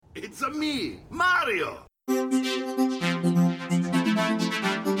It's a me, Mario!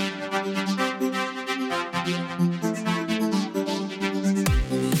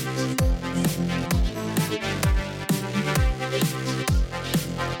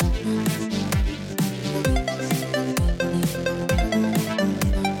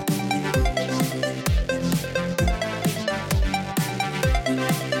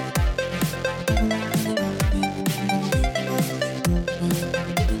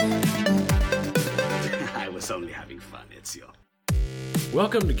 Only having fun, Ezio.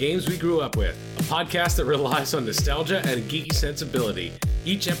 Welcome to Games We Grew Up With, a podcast that relies on nostalgia and geeky sensibility.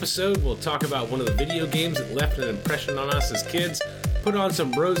 Each episode, we'll talk about one of the video games that left an impression on us as kids, put on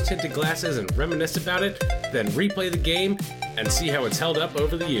some rose-tinted glasses and reminisce about it, then replay the game and see how it's held up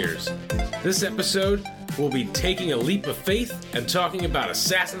over the years. This episode, we'll be taking a leap of faith and talking about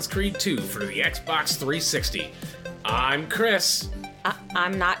Assassin's Creed 2 for the Xbox 360. I'm Chris.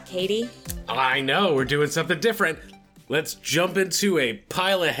 I'm not Katie. I know, we're doing something different. Let's jump into a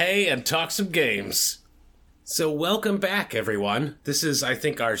pile of hay and talk some games. So welcome back, everyone. This is, I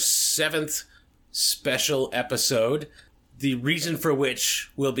think, our 7th special episode, the reason for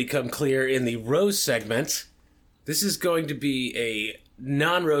which will become clear in the Rose segment. This is going to be a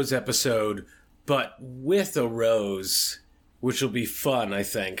non-Rose episode, but with a Rose, which will be fun, I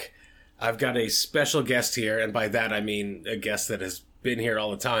think. I've got a special guest here, and by that I mean a guest that has been here all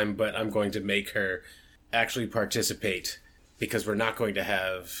the time, but I'm going to make her actually participate because we're not going to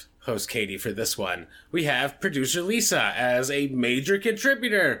have host Katie for this one. We have producer Lisa as a major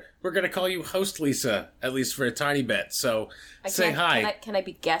contributor. We're going to call you host Lisa, at least for a tiny bit. So say hi. Can I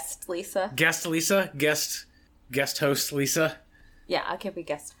be guest Lisa? Guest Lisa? Guest host Lisa? Yeah, I can be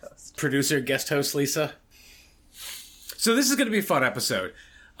guest host. Producer guest host Lisa? So this is going to be a fun episode.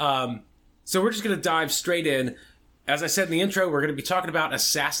 So we're just going to dive straight in. As I said in the intro, we're going to be talking about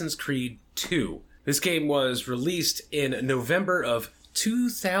Assassin's Creed 2. This game was released in November of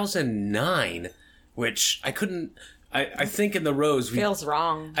 2009, which I think in the Rose... Feels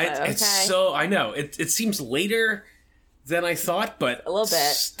wrong, but okay. I know. It seems later than I thought, but a little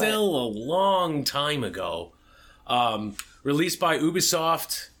bit, still a long time ago. Released by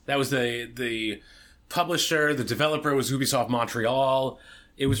Ubisoft. That was the publisher. The developer was Ubisoft Montreal.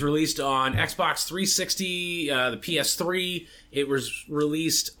 It was released on Xbox 360, the PS3. It was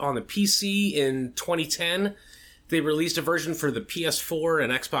released on the PC in 2010. They released a version for the PS4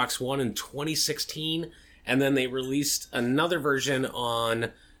 and Xbox One in 2016. And then they released another version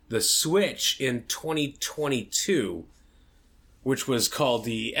on the Switch in 2022, which was called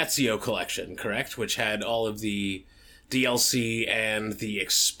the Ezio Collection, correct? Which had all of the DLC and the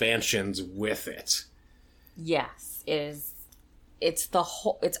expansions with it. Yes, it is. It's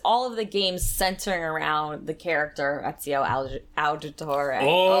all of the games centering around the character Ezio Auditore.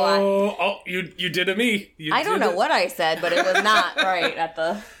 You did a me. I don't know what I said, but it was not right at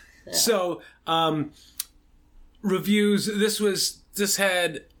the. Yeah. So, reviews. This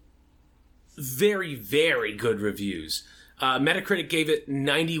had very, very good reviews. Metacritic gave it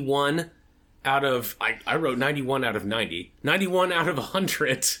 91 out of. I wrote 91 out of 90. 91 out of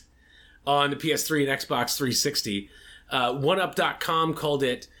 100 on the PS3 and Xbox 360. OneUp.com called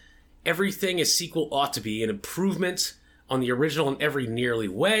it "Everything a Sequel Ought to Be, an improvement on the original in every nearly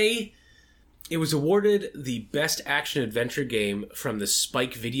way." It was awarded the Best Action Adventure Game from the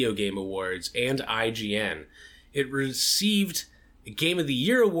Spike Video Game Awards and IGN. It received a Game of the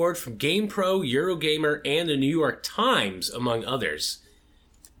Year award from GamePro, Eurogamer, and the New York Times, among others.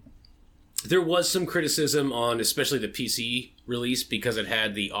 There was some criticism on especially the PC release because it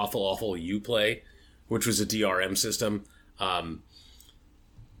had the awful Uplay, which was a DRM system.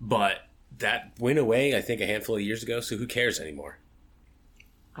 But that went away, I think, a handful of years ago, so who cares anymore?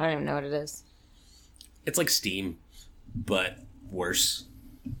 I don't even know what it is. It's like Steam, but worse.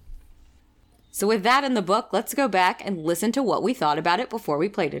 So with that in the book, let's go back and listen to what we thought about it before we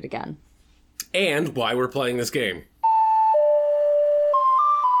played it again. And why we're playing this game.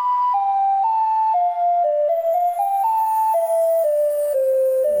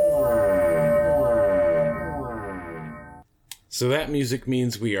 So that music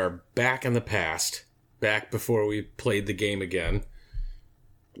means we are back in the past, back before we played the game again.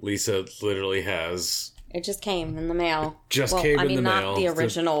 Lisa literally has... It just came in the mail. Came in the mail. Not the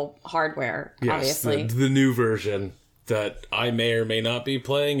original hardware, obviously. The new version that I may or may not be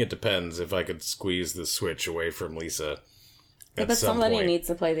playing. It depends if I could squeeze the Switch away from Lisa. Yeah, but somebody needs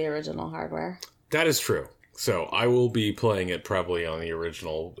to play the original hardware. That is true. So I will be playing it probably on the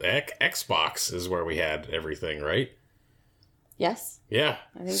original Xbox is where we had everything, right? Yes. Yeah.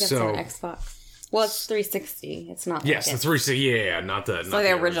 I think that's on Xbox. Well, it's 360. It's not. Yes, like the 360. Yeah, not the. It's like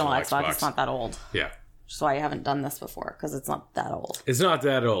the original Xbox. It's not that old. Yeah. Which is why I haven't done this before, because it's not that old. It's not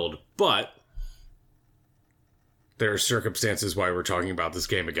that old, but there are circumstances why we're talking about this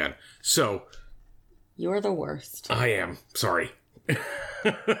game again. So. You're the worst. I am. Sorry.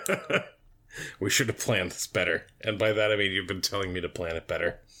 We should have planned this better. And by that, I mean you've been telling me to plan it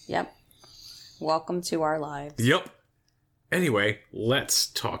better. Yep. Welcome to our lives. Yep. Anyway, let's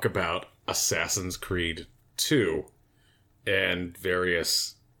talk about Assassin's Creed 2 and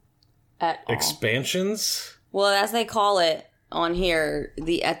various expansions. Well, as they call it on here,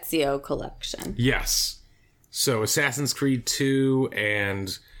 the Ezio collection. Yes. So Assassin's Creed 2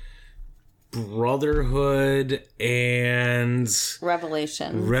 and Brotherhood and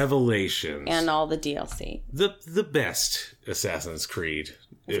Revelations and all the DLC. The best Assassin's Creed,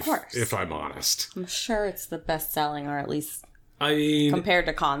 of course. If I'm honest. I'm sure it's the best selling, or at least I mean, compared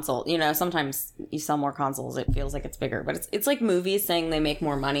to console. You know, sometimes you sell more consoles, it feels like it's bigger, but it's like movies saying they make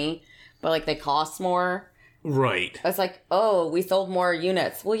more money, but like they cost more. Right. It's like, oh, we sold more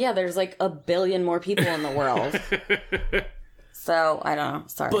units. Well, yeah, there's like 1 billion more people in the world. So, I don't know.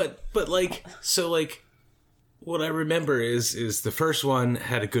 Sorry. But like, so like, what I remember is the first one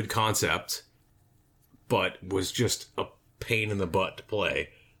had a good concept, but was just a pain in the butt to play.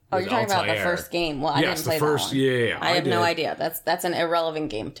 Oh, you're talking about the first game. Well, I didn't play that one. Yeah. I have no idea. That's an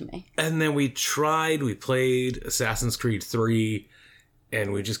irrelevant game to me. And then we played Assassin's Creed 3,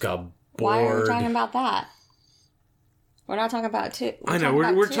 and we just got bored. Why are we talking about that? We're not talking about 2. I know,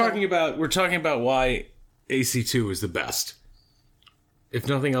 we're talking about why AC2 is the best. If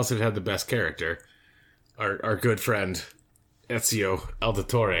nothing else, it had the best character. Our good friend, Ezio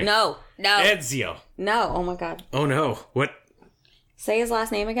Auditore. No. Ezio. No, oh my god. Oh no, what? Say his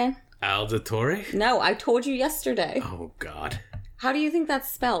last name again. Auditore? No, I told you yesterday. Oh god. How do you think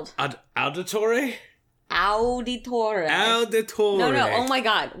that's spelled? Auditore? Auditore. Auditore. No, oh my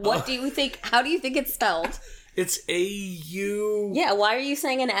god. What do you think? How do you think it's spelled? It's A-U... Yeah, why are you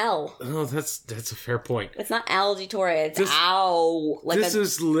saying an L? Oh, that's a fair point. It's not Auditore, it's ow. Like this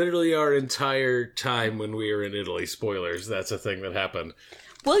is literally our entire time when we were in Italy. Spoilers, that's a thing that happened.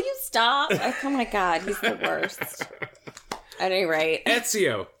 Will you stop? Oh my god, he's the worst. At any rate.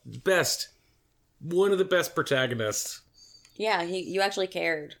 Ezio, best. One of the best protagonists. Yeah, you actually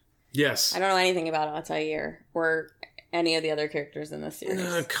cared. Yes. I don't know anything about Altair or any of the other characters in this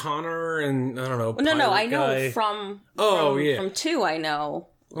series. Connor and, I don't know, No, I know guy. from 2, I know.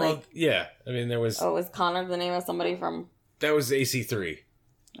 Well, yeah. I mean, there was... Oh, was Connor the name of somebody from... That was AC3.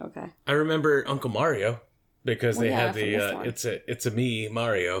 Okay. I remember Uncle Mario, because they had the, it's a me,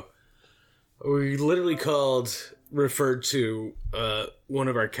 Mario. We literally referred to one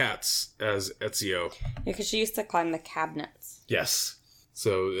of our cats as Ezio. Yeah, because she used to climb the cabinets. Yes.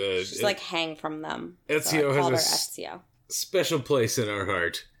 So she's like hang from them. Ezio so has a special place in our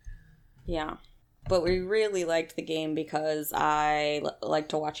heart. Yeah. But we really liked the game because I like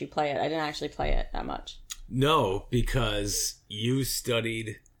to watch you play it. I didn't actually play it that much. No, because you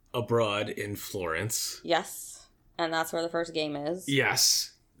studied abroad in Florence. Yes. And that's where the first game is.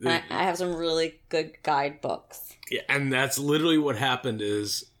 Yes. And I have some really good guidebooks. Yeah, and that's literally what happened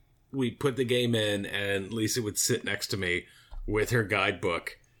is we put the game in and Lisa would sit next to me with her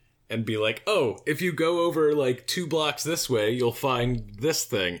guidebook and be like, oh, if you go over like 2 blocks this way, you'll find this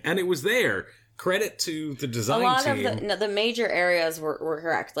thing. And it was there. Credit to the design team. A lot of the major areas were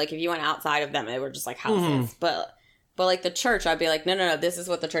correct. Like if you went outside of them, they were just like houses. Mm-hmm. But like the church, I'd be like, no, this is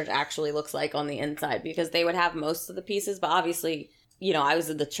what the church actually looks like on the inside. Because they would have most of the pieces. But obviously, you know, I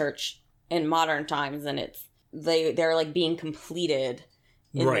was at the church in modern times and they're like being completed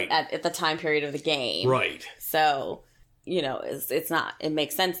at the time period of the game. Right. So... You know, it's not, it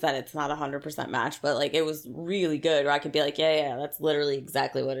makes sense that it's not 100% match, but like it was really good where I could be like, yeah, that's literally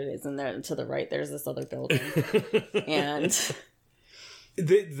exactly what it is. And there to the right, there's this other building. And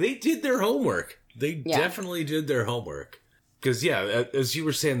they did their homework. They definitely did their homework. Because, yeah, as you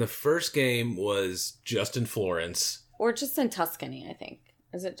were saying, the first game was just in Florence. Or just in Tuscany, I think.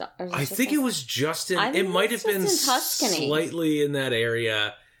 Is it? I think it was just in, it might have been slightly in that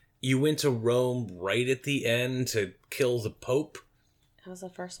area. You went to Rome right at the end to kill the Pope. That was the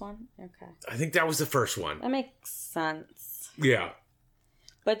first one? Okay. I think that was the first one. That makes sense. Yeah.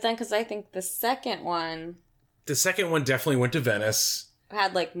 But then, because I think the second one... The second one definitely went to Venice.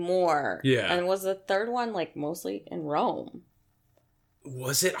 Had, like, more. Yeah. And was the third one, like, mostly in Rome?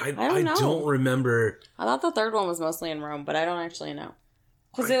 Was it? I know. don't remember. I thought the third one was mostly in Rome, but I don't actually know.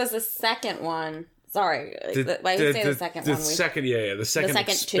 Because it was the second one. Sorry. I would say the second one. The second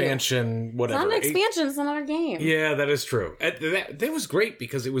expansion, whatever. It's not an expansion, it's another game. Yeah, that is true. That was great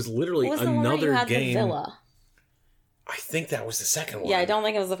because it was literally what was another the one where you had game. The villa? I think that was the second one. Yeah, I don't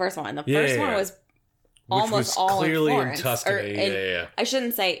think it was the first one. The first one was almost all clearly in Florence. in Tuscany. I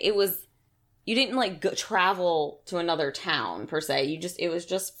shouldn't say it was. You didn't like travel to another town per se. It was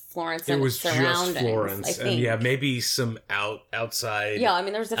just Florence and surroundings. Just Florence, I think. And maybe some outside. Yeah, I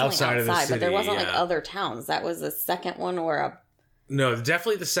mean, there was definitely outside, but there wasn't like other towns. That was the second one, No,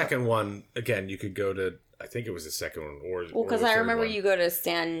 definitely the second one. Again, you could go to. I think it was the second one, because I remember you go to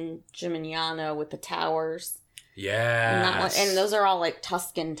San Gimignano with the towers. Yeah, and those are all like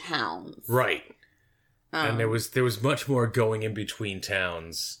Tuscan towns, right? And there was much more going in between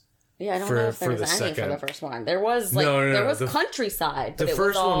towns. Yeah, I don't know if there was any for the first one. There was the countryside. But the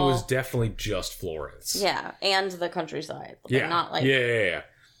first one was definitely just Florence. Yeah, and the countryside. Yeah, not like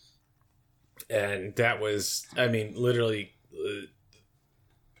and that was, I mean, literally,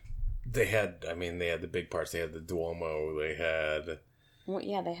 they had the big parts. They had the Duomo. They had. Well,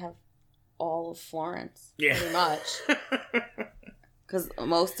 yeah, they have all of Florence. Yeah, pretty much. Because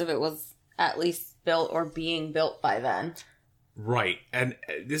most of it was at least built or being built by then. Right, and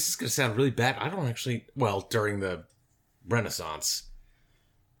this is going to sound really bad. I don't actually... Well, during the Renaissance.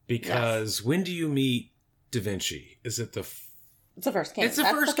 Because when do you meet Da Vinci? Is it the... It's the first game. It's the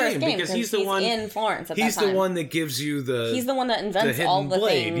first game because he's the one... in Florence at that time. He's the one that gives you the... He's the one that invents all the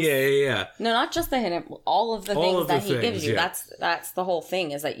blade. things. Yeah. No, not just the hidden... All of the things that he gives you. Yeah. That's the whole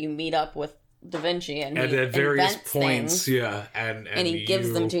thing, is that you meet up with Da Vinci and he at various things, points, yeah. And he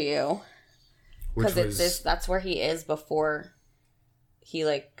gives them to you. Because that's where he is before... He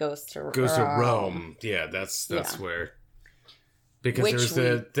goes to Rome. Yeah, that's where. Because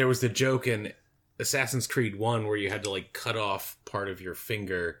there was the joke in Assassin's Creed 1 where you had to cut off part of your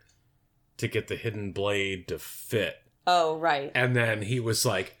finger to get the hidden blade to fit. Oh, right. And then he was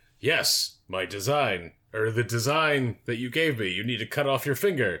like, "Yes, my design, or the design that you gave me, you need to cut off your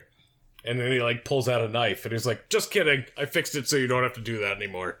finger." And then he pulls out a knife and he's like, "Just kidding. I fixed it so you don't have to do that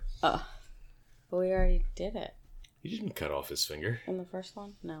anymore." Oh. But we already did it. He didn't cut off his finger. In the first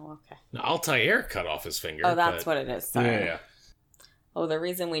one? No, okay. No, Altair cut off his finger. Oh, that's what it is. Sorry. Yeah. Oh, the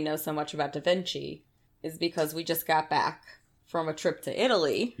reason we know so much about Da Vinci is because we just got back from a trip to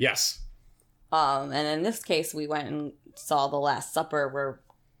Italy. Yes. And in this case, we went and saw The Last Supper, where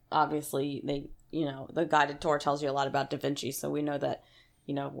obviously the guided tour tells you a lot about Da Vinci, so we know that,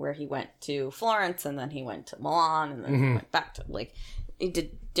 where he went to Florence, and then he went to Milan, and then he went back to, he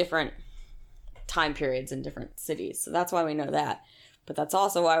did different time periods in different cities. So that's why we know that. But that's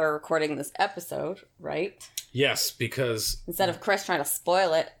also why we're recording this episode, right? Yes, because... Instead of Chris trying to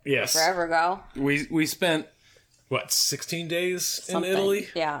spoil it forever ago. We spent, 16 days in Italy?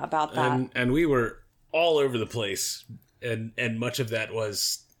 Yeah, about that. And we were all over the place. And much of that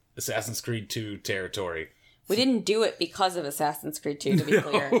was Assassin's Creed 2 territory. We didn't do it because of Assassin's Creed 2, to be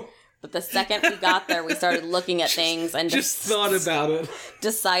clear. But the second we got there, we started looking at things and just thought about it,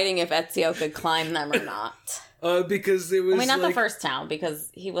 deciding if Ezio could climb them or not. Because it was. Not the first town, because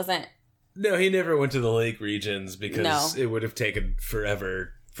he wasn't. No, he never went to the lake regions because it would have taken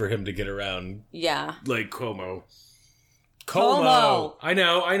forever for him to get around. Yeah, Como. I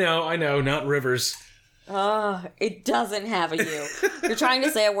know. Not rivers. It doesn't have a U. You're trying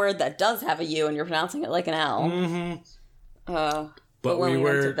to say a word that does have a U, and you're pronouncing it like an L. Mm-hmm. But when we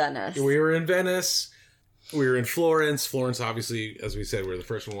went to Venice. We were in Venice. We were in Florence. Florence, obviously, as we said, where the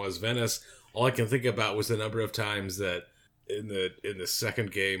first one was. Venice. All I can think about was the number of times that in the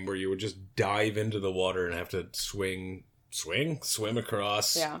second game where you would just dive into the water and have to swim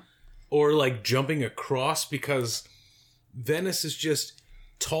across. Yeah. Or jumping across, because Venice is just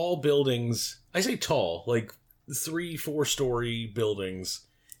tall buildings. I say tall, 3-4 story buildings.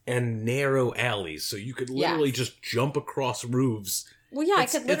 And narrow alleys, so you could literally just jump across roofs. Well, yeah, I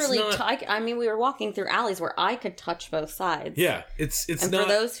could literally. We were walking through alleys where I could touch both sides. Yeah, it's and not. For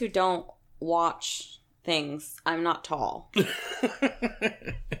those who don't watch things, I'm not tall.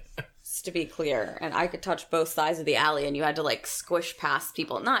 Just to be clear, and I could touch both sides of the alley, and you had to squish past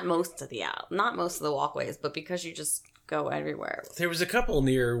people. Not most of the walkways, but because you just go everywhere. There was a couple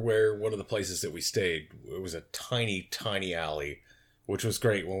near where one of the places that we stayed. It was a tiny, tiny alley. Which was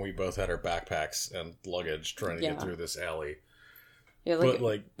great when we both had our backpacks and luggage trying to get through this alley. Yeah,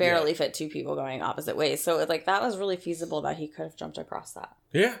 barely fit two people going opposite ways. So that was really feasible that he could have jumped across that.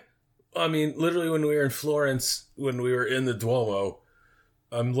 Yeah. I mean, literally when we were in Florence, when we were in the Duomo,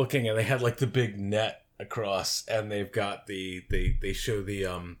 I'm looking and they had the big net across, and they've got they show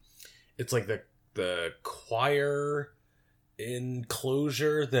the it's the choir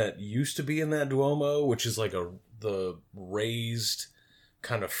enclosure that used to be in that Duomo, which is like the raised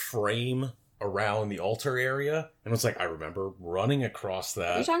kind of frame around the altar area. And it's like, I remember running across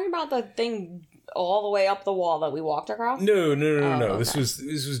that. Are you talking about the thing all the way up the wall that we walked across? No. Okay. This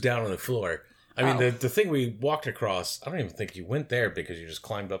was down on the floor. I mean, the thing we walked across, I don't even think you went there because you just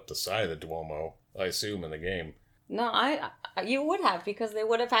climbed up the side of the Duomo, I assume, in the game. No, you would have, because they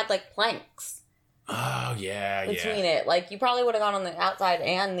would have had, like, planks. Oh, yeah, between it. Like, you probably would have gone on the outside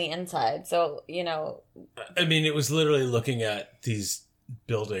and the inside. So, you know. I mean, it was literally looking at these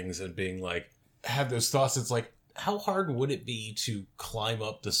buildings and being like, had those thoughts. It's like, how hard would it be to climb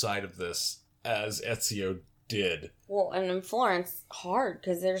up the side of this as Ezio did? Well, and in Florence, hard,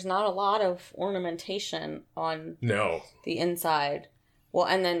 because there's not a lot of ornamentation on the inside. Well,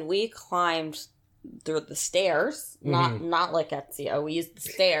 and then we climbed through the stairs, not like Ezio. We used the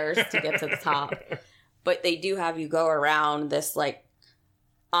stairs to get to the top. But they do have you go around this, like,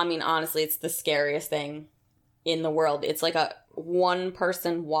 I mean, honestly, it's the scariest thing in the world. It's like a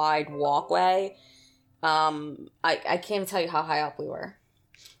one-person wide walkway. I can't even tell you how high up we were.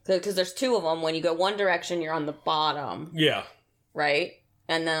 Because there's two of them. When you go one direction, you're on the bottom. Yeah. Right?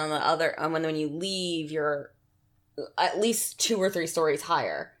 And then on the other, when you leave, you're at least 2 or 3 stories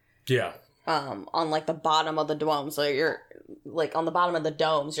higher. Yeah. On, like, the bottom of the dome. So you're, like, on the bottom of the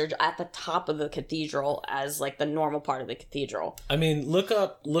domes. You're at the top of the cathedral as, like, the normal part of the cathedral. I mean, look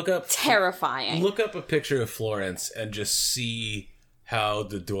up... Terrifying. Look up a picture of Florence and just see how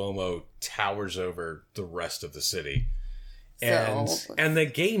the Duomo towers over the rest of the city. And the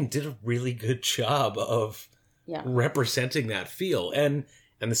game did a really good job of representing that feel. And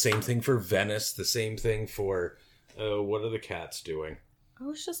the same thing for Venice. The same thing for... what are the cats doing? I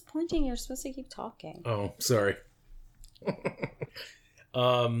was just pointing. You're supposed to keep talking. Oh, sorry.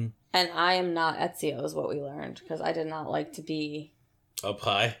 And I am not Ezio, is what we learned, because I did not like to be... Up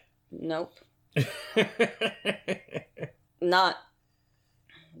high? Nope. Not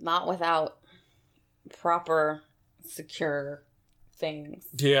without proper, secure things.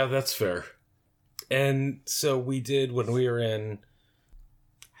 Yeah, that's fair. And so we did when we were in...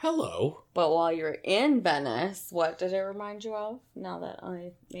 Hello. But while you're in Venice, what did it remind you of? Now that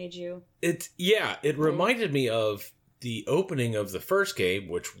I made you... It reminded me of the opening of the first game,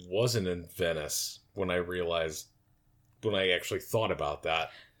 which wasn't in Venice, when I actually thought about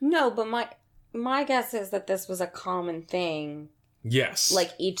that. No, but my guess is that this was a common thing. Yes. Like,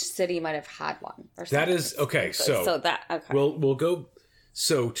 each city might have had one or something. That is... Okay, so that... Okay. We'll go...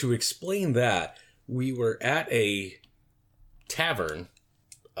 So, to explain that, we were at a tavern...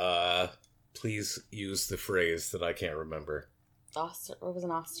 please use the phrase that I can't remember. What was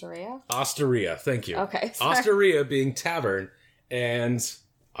an osteria? Osteria, thank you. Okay, sorry. Osteria being tavern, and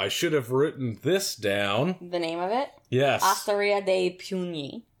I should have written this down. The name of it? Yes. Osteria dei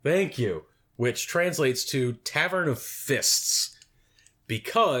Pugni. Thank you. Which translates to Tavern of Fists.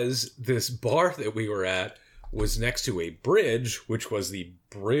 Because this bar that we were at was next to a bridge, which was the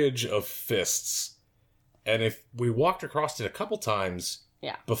Bridge of Fists. And if we walked across it a couple times...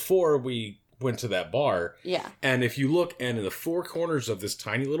 Yeah. Before we went to that bar. Yeah. And if you look, and in the 4 corners of this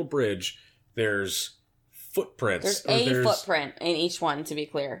tiny little bridge, there's footprints. There's a footprint in each one, to be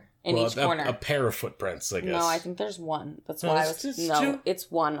clear. In each corner. A pair of footprints, I guess. No, I think there's one. That's why I was... No,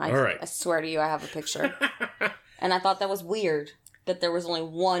 it's one. All right. I swear to you, I have a picture. And I thought that was weird, that there was only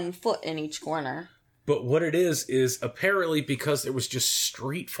 1 foot in each corner. But what it is apparently because there was just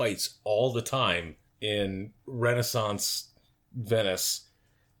street fights all the time in Renaissance Venice,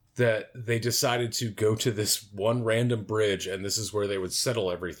 that they decided to go to this one random bridge, and this is where they would settle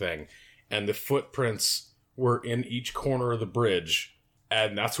everything. And the footprints were in each corner of the bridge,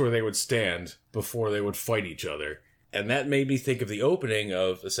 and that's where they would stand before they would fight each other. And that made me think of the opening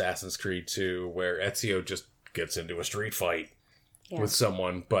of Assassin's Creed 2, where Ezio just gets into a street fight with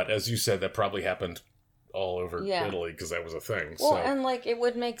someone. But as you said, that probably happened all over Italy, because that was a thing. Well, and, like, it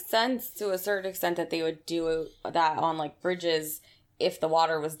would make sense to a certain extent that they would do that on, like, bridges if the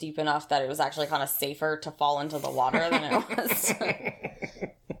water was deep enough that it was actually kind of safer to fall into the water than it was.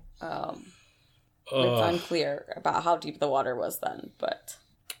 It's unclear about how deep the water was then, but...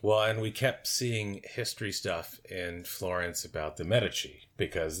 Well, and we kept seeing history stuff in Florence about the Medici,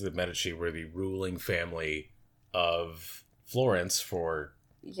 because the Medici were the ruling family of Florence for...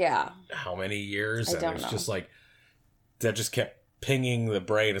 how many years? I don't know. Just like... That just kept pinging the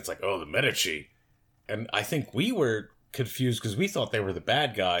brain. It's like, oh, the Medici. And I think we were... confused because we thought they were the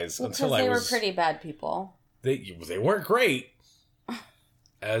bad guys until they were pretty bad people. They weren't great,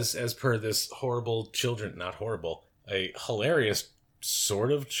 as per this horrible children, not horrible, a hilarious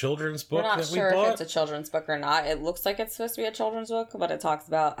sort of children's book We're not that we sure bought. if it's a children's book or not. It looks like it's supposed to be a children's book, but it talks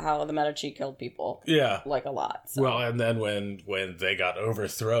about how the Medici killed people. Yeah. Like a lot. So. Well, and then when they got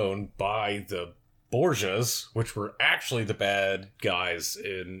overthrown by the Borgias, which were actually the bad guys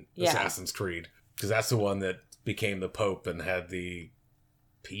in Assassin's Creed, because that's the one that became the Pope and had the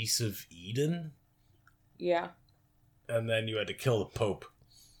Peace of Eden. Yeah. And then you had to kill the Pope.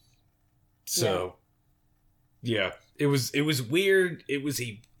 So, yeah. It was weird. It was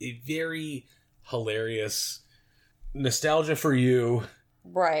a very hilarious nostalgia for you.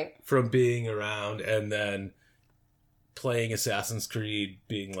 Right. From being around and then playing Assassin's Creed,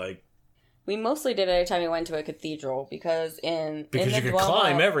 being like... We mostly did it every time we went to a cathedral, because in you the could Duomo,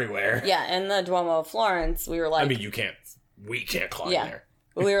 climb everywhere. Yeah, in the Duomo of Florence, we were like... I mean, we can't climb there.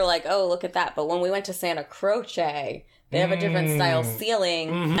 We were like, oh, look at that. But when we went to Santa Croce, they have a different style ceiling.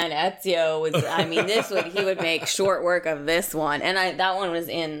 And Ezio was, I mean, he would make short work of this one. And that one was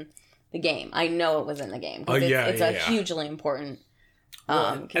in the game. I know it was in the game. It's a hugely important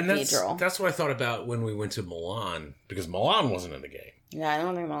cathedral. And that's what I thought about when we went to Milan, because Milan wasn't in the game. Yeah, I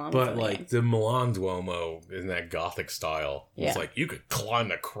don't think Milan was in the game. The Milan Duomo in that Gothic style, it's like you could climb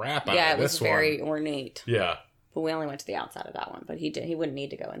the crap out of this one. Yeah, it was very ornate. Yeah. But we only went to the outside of that one. But he wouldn't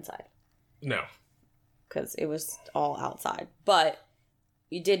need to go inside. No. Because it was all outside. But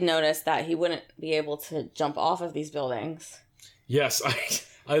you did notice that he wouldn't be able to jump off of these buildings. Yes,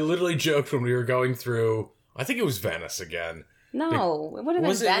 I literally joked when we were going through, I think it was Venice again. No, it would have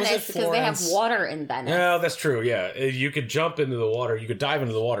been Venice because they have water in Venice. No, that's true, yeah. You could jump into the water, you could dive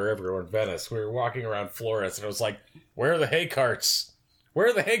into the water everywhere in Venice. We were walking around Florence and it was like, where are the hay carts? Where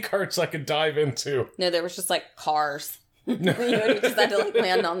are the hay carts I could dive into? No, there was just like cars. You just had to like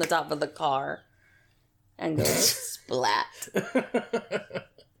land on the top of the car and go splat.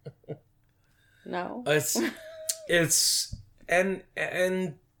 No. It's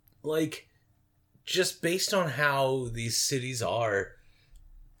and like just based on how these cities are,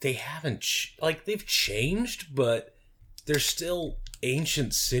 they haven't they've changed, but they're still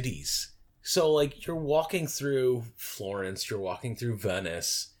ancient cities. So, like, you're walking through Florence, you're walking through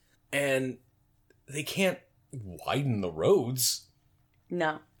Venice, and they can't widen the roads.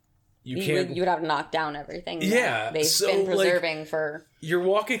 No. You would have to knock down everything. Yeah. They've been preserving for you're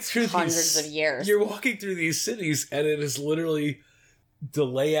walking through hundreds of years. You're walking through these cities, and it is literally the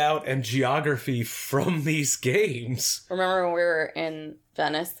layout and geography from these games. Remember when we were in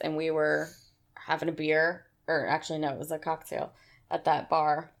Venice, and we were having a beer, or actually, no, it was a cocktail at that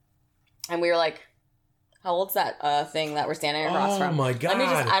bar. And we were like, how old's that thing that we're standing across from? Oh my God.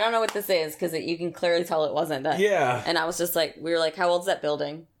 I don't know what this is, because you can clearly tell it wasn't that. Yeah. And I was just like, we were like, how old's that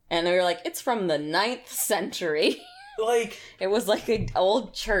building? And we were like, it's from the 9th century. Like, it was like an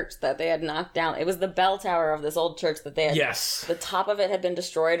old church that they had knocked down. It was the bell tower of this old church that they had. Yes. The top of it had been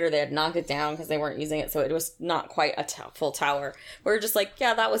destroyed, or they had knocked it down because they weren't using it. So it was not quite a full tower. We were just like,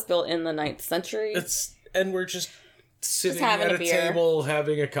 yeah, that was built in the 9th century. And we're just sitting at a table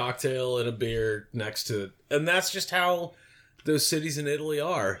having a cocktail and a beer next to it. And that's just how those cities in Italy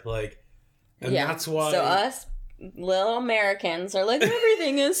are. Like, and that's why. So us little Americans are like,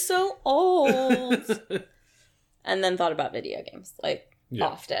 everything is so old. And then thought about video games,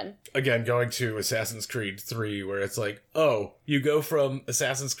 often. Again, going to Assassin's Creed 3, where it's like, oh, you go from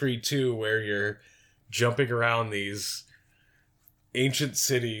Assassin's Creed 2, where you're jumping around these ancient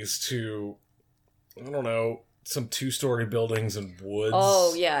cities, to, I don't know, some 2-story buildings and woods.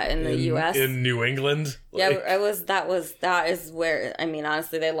 Oh, yeah, in the U.S. In New England. Yeah, that is where, I mean,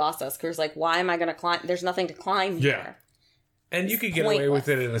 honestly, they lost us. Because, like, why am I going to climb? There's nothing to climb here. And you could get away with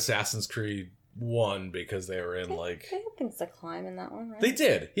it in Assassin's Creed 1, because they were in, like... They had things to climb in that one, right? They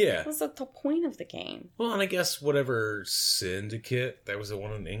did, yeah. That's the point of the game. Well, and I guess whatever Syndicate, that was the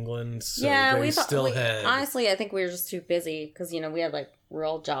one in England, so yeah, they still had... Honestly, I think we were just too busy, because, we had,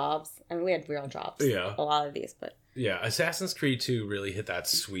 real jobs. I mean, we had real jobs. Yeah. A lot of these, but... Yeah, Assassin's Creed 2 really hit that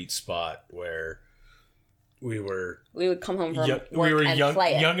sweet spot where we would come home from work and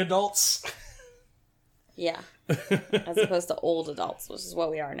play it. Young adults. Yeah. As opposed to old adults, which is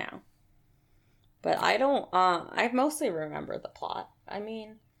what we are now. But I don't, I mostly remember the plot. I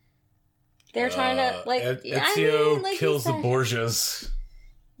mean, they're trying to, Ezio kills the Borgias.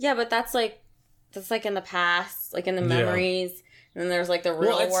 Yeah, but that's in the past, in the memories. And then there's, the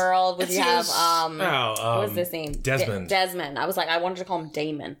real world, where you have, what was his name? Desmond. Desmond. I was like, I wanted to call him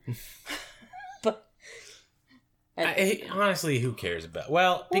Damon. But... honestly, who cares about... because...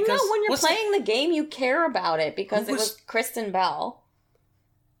 Well, no, when you're playing the game, you care about it, because it was Kristen Bell.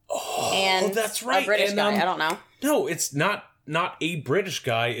 Oh, and that's right. A British guy. I don't know. No, it's not a British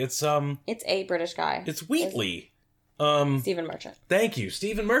guy. It's a British guy. It's Wheatley. Stephen Merchant. Thank you,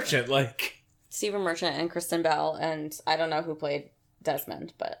 Stephen Merchant. Like Stephen Merchant and Kristen Bell, and I don't know who played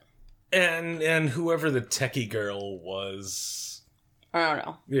Desmond, but and whoever the techie girl was, I don't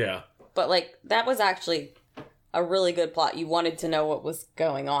know. Yeah, but like that was actually a really good plot. You wanted to know what was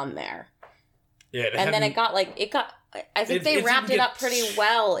going on there. Yeah, and then it got. I think they wrapped it up pretty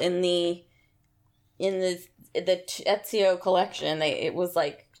well in the Ezio collection. It was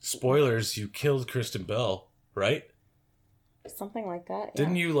like spoilers. You killed Kristen Bell, right? Something like that. Yeah.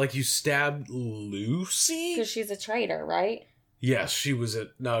 Didn't you you stabbed Lucy? Because she's a traitor, right? Yes, she was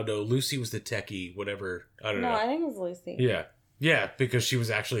no. Lucy was the techie. Whatever. I don't know. No, I think it was Lucy. Yeah, because she was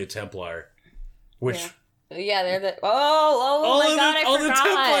actually a Templar, which. Yeah, they're the oh my god, I forgot. All the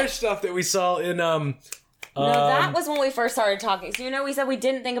Templar stuff that we saw in No, that was when we first started talking. So we said we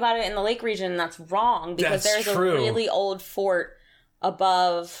didn't think about it in the lake region, and that's wrong because there's a really old fort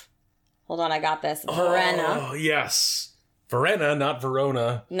above. Hold on, I got this. Verona. Oh yes, Verona, not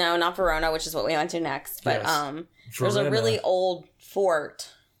Verona. No, not Verona, which is what we went to next. But there's a really old fort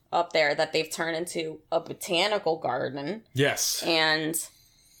up there that they've turned into a botanical garden. Yes, and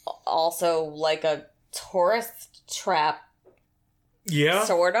also like a tourist trap. Yeah,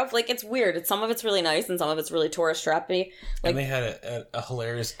 sort of. Like it's weird. Some of it's really nice, and some of it's really tourist trappy. And they had a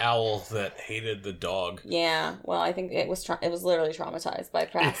hilarious owl that hated the dog. Yeah, well, I think it was literally traumatized by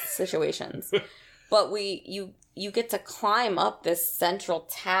past situations. But you get to climb up this central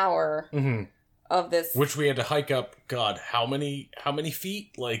tower of this, which we had to hike up. God, how many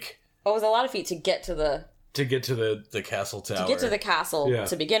feet? It was a lot of feet to get to the castle tower. To get to the castle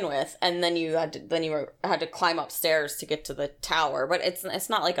to begin with, and then you had to climb upstairs to get to the tower. But it's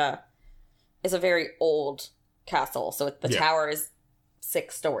not it's a very old castle, so the tower is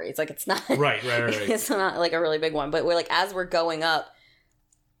 6 stories. It's not right. It's not like a really big one. But we're as we're going up,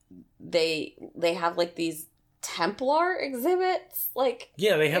 they have these Templar exhibits.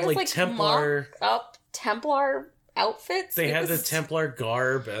 They have Templar up Templar outfits. They had the Templar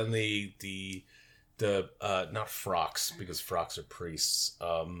garb and the not frocks, because frocks are priests.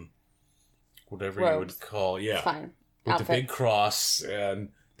 Whatever robes. You would call, fine. With outfits. The big cross, and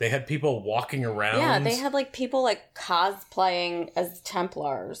they had people walking around. Yeah, they had people cosplaying as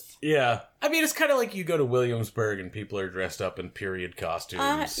Templars. Yeah, I mean it's kind of like you go to Williamsburg and people are dressed up in period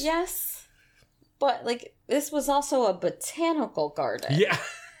costumes. Yes, but this was also a botanical garden. Yeah.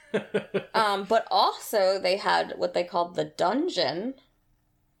 But also they had what they called the dungeon.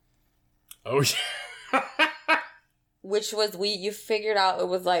 Oh yeah. Which was you figured out it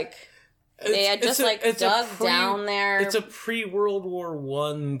was they had just dug down there. It's a pre-World War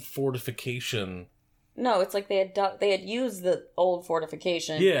I fortification. No, it's they had used the old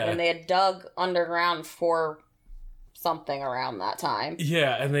fortification. Yeah. And they had dug underground for something around that time.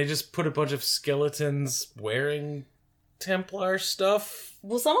 Yeah, and they just put a bunch of skeletons wearing Templar stuff.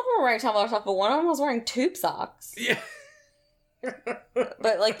 Well, some of them were wearing Templar stuff, but one of them was wearing tube socks. Yeah.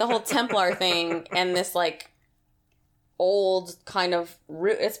 But the whole Templar thing and this old kind of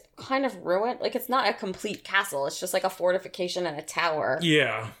it's kind of ruined. It's not a complete castle. It's just a fortification and a tower.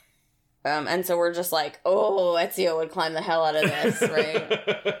 Yeah. And so we're just oh, Ezio would climb the hell out of this,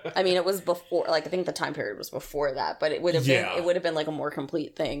 right? I mean, it was before, I think the time period was before that, but it would have been a more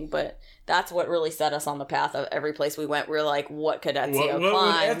complete thing. But that's what really set us on the path of every place we went. We were what could Ezio climb?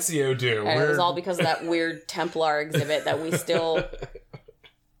 What would Ezio do? And it was all because of that weird Templar exhibit that we still.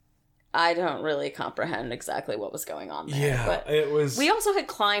 I don't really comprehend exactly what was going on there. Yeah, but it was. We also had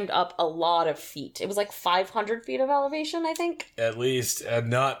climbed up a lot of feet. It was 500 feet of elevation, I think. At least,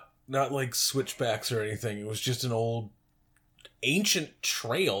 and not switchbacks or anything. It was just an old, ancient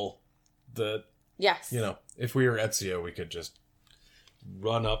trail that. Yes. If we were Ezio, we could just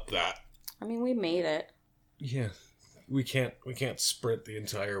run up that. I mean, we made it. Yeah, we can't sprint the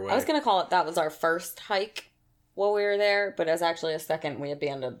entire way. I was gonna call it that was our first hike while we were there, but it was actually a second. We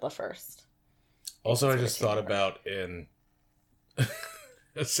abandoned the first. Also, I just thought about in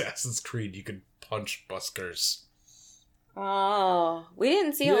Assassin's Creed, you could punch buskers. Oh, we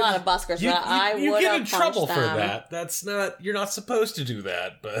didn't see a lot of buskers, but I would have punched them. You get in trouble for that. That's not. You're not supposed to do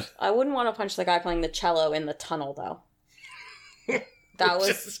that, but I wouldn't want to punch the guy playing the cello in the tunnel, though. That was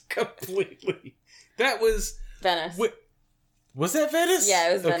just completely. That was Venice. Was that Venice? Yeah,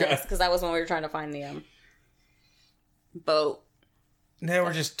 it was Venice because that was when we were trying to find the boat. Now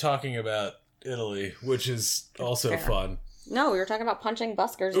we're just talking about Italy, which is also fun. No, we were talking about punching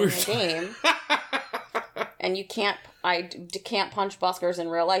buskers in the game. And I can't punch buskers in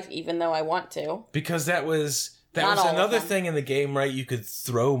real life, even though I want to. Because that was another thing in the game, right? You could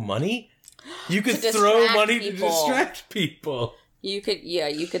throw money. You could throw money to distract people. You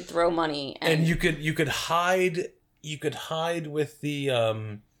could throw money, and you could hide you could hide with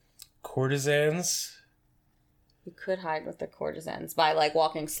the courtesans. You could hide with the courtesans by, like,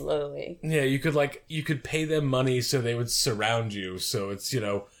 walking slowly. Yeah, you could pay them money so they would surround you. So it's,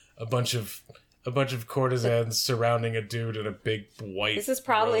 a bunch of courtesans surrounding a dude in a big white This is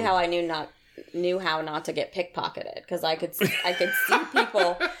probably robe. how I knew how not to get pickpocketed, because I could see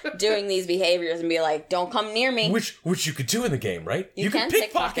people doing these behaviors and be like, "Don't come near me." Which you could do in the game, right? You could can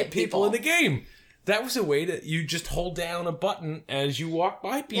pickpocket pickpocket people in people. the game. That was a way to you just hold down a button as you walk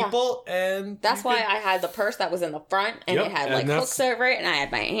by people, and That's why I had the purse that was in the front, and Yep, it had and like that's- hooks over it, and I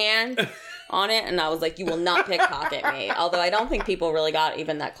had my hand on it, and I was like, "You will not pickpocket me." Although I don't think people really got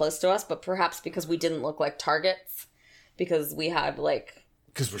even that close to us, but perhaps because we didn't look like targets, because we had like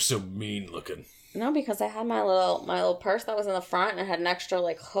because we're so mean looking. no, because I had my little purse that was in the front, and it had an extra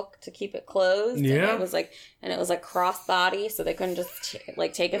like hook to keep it closed. Yeah. and it was like crossbody, so they couldn't just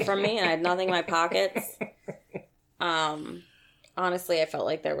take it from me, and I had nothing in my pockets. Honestly, I felt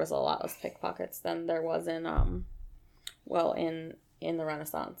like there was a lot less pickpockets than there was in in the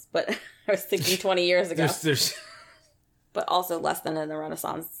Renaissance, but I was thinking 20 years ago. There's But also less than in the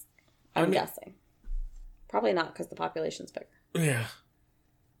Renaissance, I'm guessing. Probably not, because the population's bigger. yeah.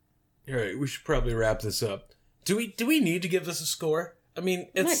 All right, we should probably wrap this up. Do we need to give this a score? I mean,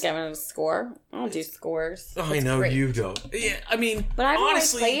 I'm not it's. giving it a score. I don't do scores. I It's know great. you don't. Yeah, I mean, But I've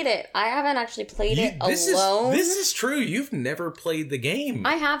honestly, only played it. I haven't actually played it this alone. This is true. You've never played the game.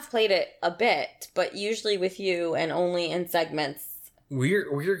 I have played it a bit, but usually with you and only in segments.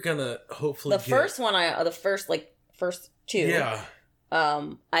 We're gonna hopefully The first two. Yeah.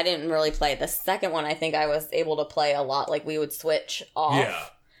 I didn't really play. The second one, I think I was able to play a lot. Like, we would switch off. Yeah.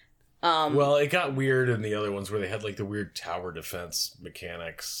 Well, it got weird in the other ones where they had like the weird tower defense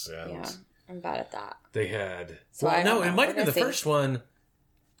mechanics, and Yeah, I'm bad at that. they had. So well, I no, don't it know. might We're have been the gonna see. first one.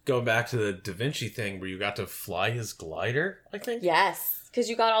 Going back to the Da Vinci thing, where you got to fly his glider. I think. Yes, because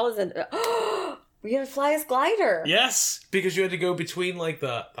you got all this. We had to fly his glider. Yes, because you had to go between like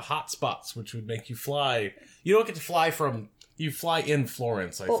the hot spots, which would make you fly. You don't get to fly from. You fly in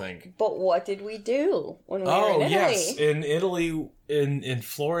Florence, I think. But what did we do when we were Oh, in Italy? yes. In Italy, in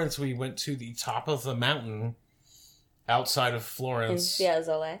Florence, we went to the top of the mountain outside of In Florence.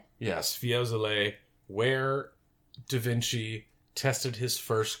 Fiesole. Yes, Fiesole, where Da Vinci tested his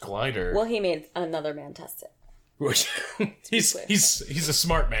first glider. Well, he made another man test it. Which he's a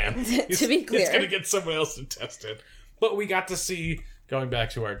smart man. To be clear. He's going to get someone else to test it. But we got to see, going back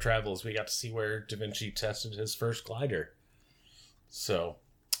to our travels, we got to see where Da Vinci tested his first glider. So,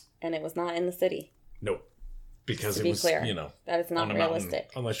 And it was not in the city. nope. Because To it be was, clear, that is on not a realistic. mountain,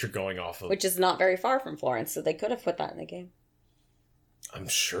 unless you're going off of. Which is not very far from Florence, so they could have put that in the game. I'm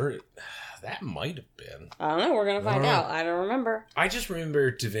sure that might have been. I don't know. We're gonna find out. I don't remember. I just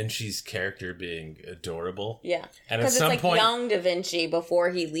remember Da Vinci's character being adorable. Yeah, And at because it's some like point, young Da Vinci before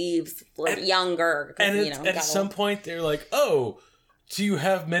he leaves, like younger. 'cause, and at some point, they're like, "Oh, do you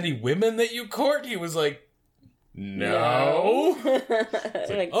have many women that you court?" He was like, "No." It's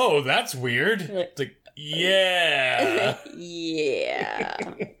like, oh, that's weird. It's like, yeah. Yeah.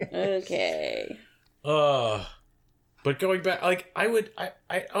 Okay. But going back, like, I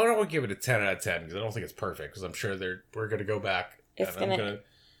don't want to give it a 10 out of 10 because I don't think it's perfect because I'm sure we're going to go back. It's and gonna.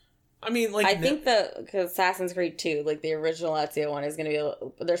 I mean, like, I think because Assassin's Creed 2, like the original Ezio one, is going to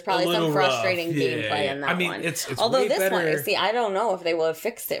be. There's probably little some frustrating rough. gameplay Yeah. in that I mean, one. it's Although way this better. one, see, I don't know if they will have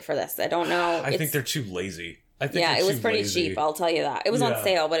fixed it for this. I don't know. I think they're too lazy. Yeah, it was pretty cheap. I'll tell you that. It was on Yeah.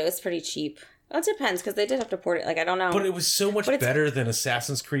 sale, but it was pretty cheap. Well, it depends because they did have to port it. Like, I don't know. But it was so much But it's- better than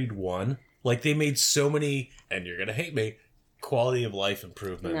Assassin's Creed 1. Like, they made so many, and you're going to hate me, quality of life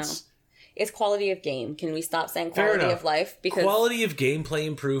improvements. It's quality of game. Can we stop saying Fair quality enough. of life? Because Quality of gameplay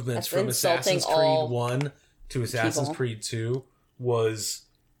improvements That's from insulting Assassin's Creed all 1 to Assassin's people. Creed 2 was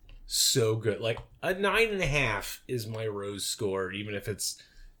so good. Like, a 9.5 is my Rose score, even if it's...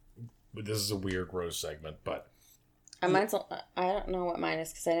 This is a weird Rose segment, but... mine's. I don't know what mine is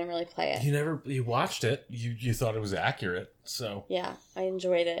because I didn't really play it. You watched it. You thought it was accurate, so... Yeah, I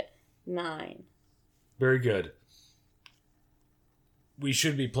enjoyed it. 9. Very good. We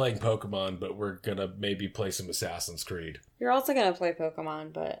should be playing Pokemon, but we're gonna maybe play some Assassin's Creed. You're also gonna play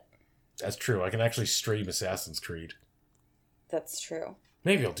Pokemon, but That's true. I can actually stream Assassin's Creed. that's true.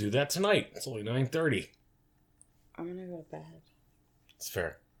 Maybe I'll do that tonight. It's only 9:30. I'm gonna go to bed. It's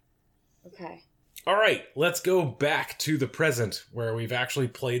fair. Okay. All right, let's go back to the present, where we've actually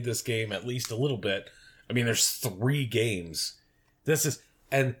played this game at least a little bit. I mean, there's 3 games.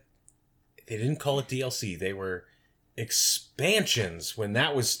 And they didn't call it DLC. They were expansions when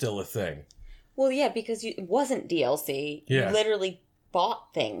that was still a thing. Well, yeah, because it wasn't DLC. Yeah. You literally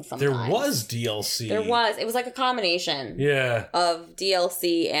bought things sometimes. There was DLC. There was. It was like a combination of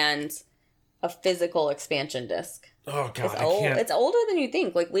DLC and a physical expansion disc. Oh, God, It's older than you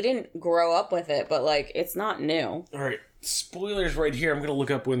think. Like, we didn't grow up with it, but, like, it's not new. All right. Spoilers right here. I'm going to look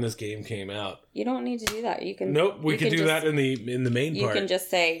up when this game came out. You don't need to do that. You can. Nope, we can do that in the main part. You can just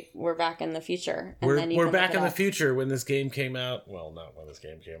say, we're back in the future. And We're back in the future when this game came out. Well, not when this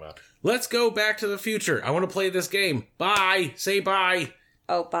game came out. Let's go back to the future. I want to play this game. Bye. Say bye.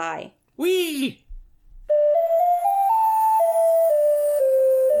 Oh, bye. Wee!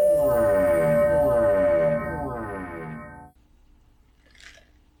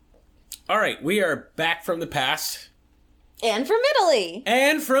 All right, we are back from the past. And from Italy.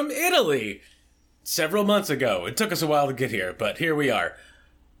 And from Italy. Several months ago. It took us a while to get here, but here we are.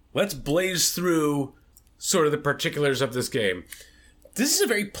 Let's blaze through sort of the particulars of this game. This is a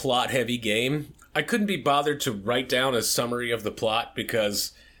very plot-heavy game. I couldn't be bothered to write down a summary of the plot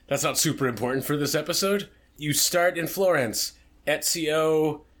because that's not super important for this episode. You start in Florence.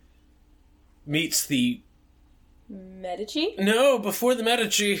 Ezio meets the... Medici? No, before the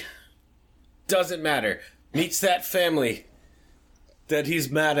Medici. Doesn't matter. Meets that family that he's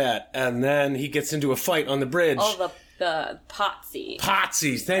mad at, and then he gets into a fight on the bridge. Oh, the Pazzi.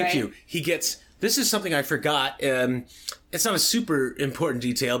 Pazzi, thank you. He gets... This is something I forgot. It's not a super important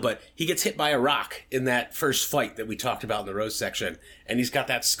detail, but he gets hit by a rock in that first fight that we talked about in the Rose section, and he's got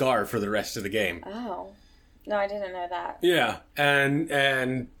that scar for the rest of the game. Oh. No, I didn't know that. Yeah,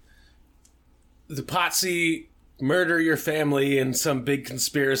 and the Pazzi murder your family in some big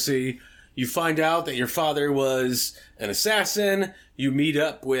conspiracy. You find out that your father was an assassin. You meet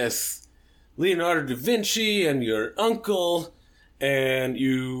up with Leonardo da Vinci and your uncle, and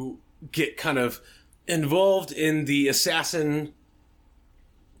you get kind of involved in the assassin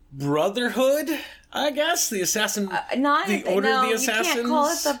brotherhood, I guess. The assassin... the Order of the Assassins. You can't call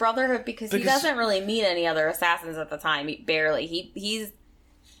it the Brotherhood because he doesn't really meet any other assassins at the time. Barely. He's...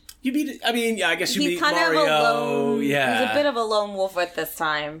 You meet... I mean, yeah, I guess you meet kind Mario. Of a lone, yeah. He's a bit of a lone wolf at this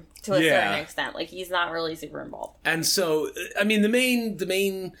time, to a certain extent. Like, he's not really super involved. And so, I mean, the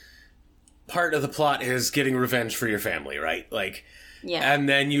main part of the plot is getting revenge for your family, right? Like... Yeah. And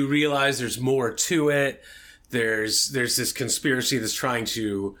then you realize there's more to it. There's this conspiracy that's trying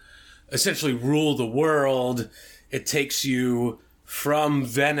to essentially rule the world. It takes you from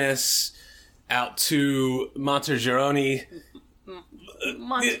Venice out to Montergioni.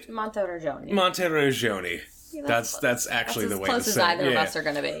 Montergioni. Montergioni. Yeah, that's actually the way to say it. That's as close as either of us are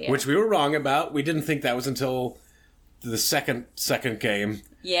going to be. Yeah. Which we were wrong about. We didn't think that was until the second game.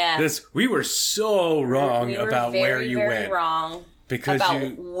 Yeah. We were so wrong about where you went. Very wrong. Because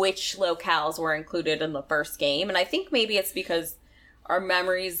about which locales were included in the first game. And I think maybe it's because our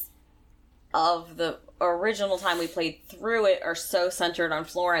memories of the original time we played through it are so centered on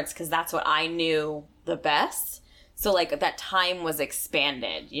Florence because that's what I knew the best. So, like, that time was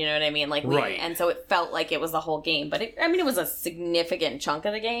expanded. You know what I mean? Like, right. And so it felt like it was the whole game. But, it was a significant chunk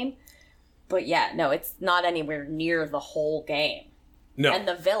of the game. But, yeah, no, it's not anywhere near the whole game. No. And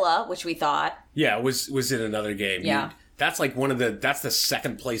the villa, which we thought... Yeah, was in another game. Yeah. That's like that's the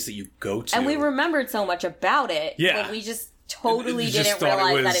second place that you go to. And we remembered so much about it, but we just totally didn't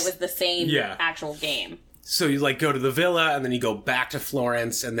realize that it was the same actual game. So you like go to the villa, and then you go back to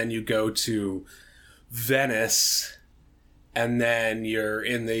Florence, and then you go to Venice, and then you're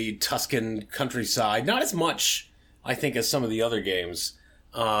in the Tuscan countryside. Not as much, I think, as some of the other games.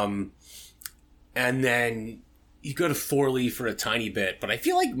 And then you go to Forlì for a tiny bit, but I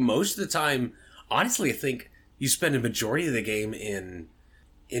feel like most of the time, honestly, I think you spend a majority of the game in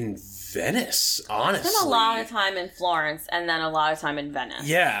Venice, honestly. I spent a lot of time in Florence and then a lot of time in Venice.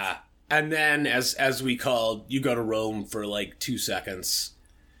 Yeah. And then, as we called, you go to Rome for like 2 seconds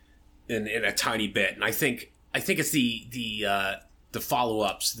in a tiny bit. And I think it's the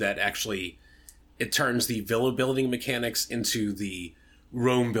follow-ups that actually, it turns the villa building mechanics into the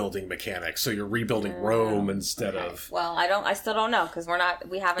Rome building mechanics. So you're rebuilding Rome instead of... Well, I still don't know because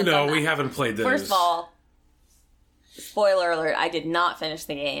we haven't done that. We haven't played those. First of all, spoiler alert, I did not finish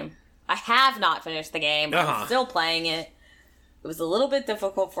the game. I have not finished the game. I'm still playing it. It was a little bit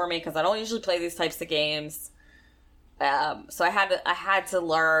difficult for me because I don't usually play these types of games. So I had to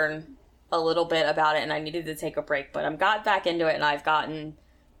learn a little bit about it and I needed to take a break. But I got back into it and I've gotten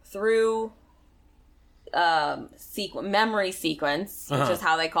through memory sequence, which is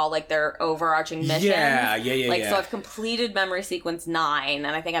how they call like their overarching missions. Yeah. So I've completed memory sequence 9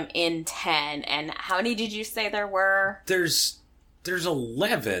 and I think I'm in 10. And how many did you say there were? There's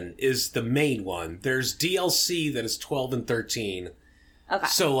 11 is the main one. There's DLC that is 12 and 13. Okay.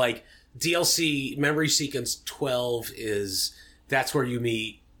 So like DLC memory sequence 12 is That's where you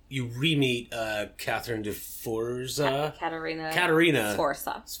re-meet Catherine de Forza. Katerina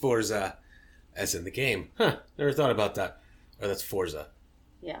Sforza, as in the game. Huh, never thought about that. Oh, that's Forza.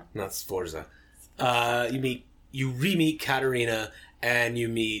 Yeah. Not Sforza. You re-meet Katerina, and you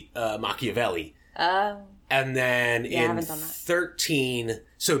meet Machiavelli. Oh. And then in 13...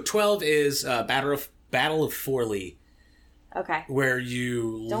 So 12 is Battle of Forlì. Okay. Where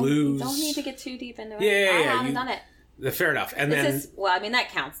you lose... Don't need to get too deep into it. Yeah, I haven't done it. Fair enough. And that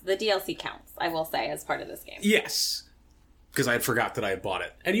counts. The DLC counts, I will say, as part of this game. Yes. Because I forgot that I had bought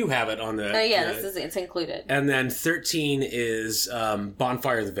it. And you have it on the... Oh, yeah, it's included. And then 13 is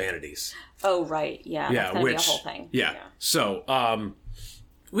Bonfire of the Vanities. Oh, right. Yeah, that's going to be a whole thing. Yeah. So,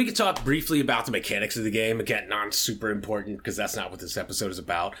 we could talk briefly about the mechanics of the game. Again, not super important, because that's not what this episode is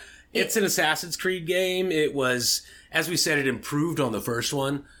about. It's an Assassin's Creed game. It was, as we said, it improved on the first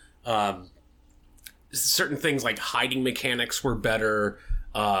one. Certain things like hiding mechanics were better.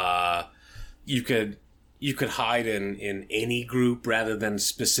 You could hide in any group rather than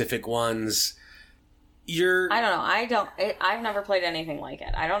specific ones. I don't know. I've never played anything like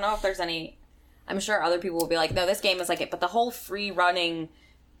it. I don't know if there's any... I'm sure other people will be like, no, this game is like it. But the whole free running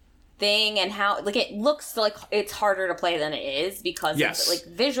thing and how... Like, it looks like it's harder to play than it is because, like,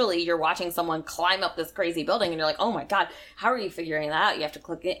 visually you're watching someone climb up this crazy building and you're like, oh my god, how are you figuring that out? You have to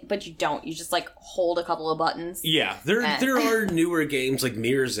click it. But you don't. You just, like, hold a couple of buttons. Yeah. There are newer games, like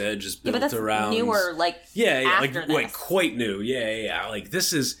Mirror's Edge is built but that's around... newer, like, after like quite new. Yeah. Like,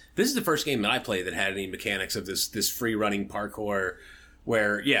 this is the first game that I played that had any mechanics of this free running parkour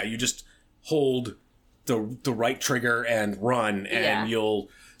where, you just hold the right trigger and run and you'll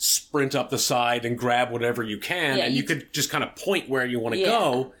sprint up the side and grab whatever you can and you could just kind of point where you want to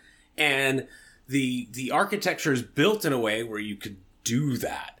go, and the architecture is built in a way where you could do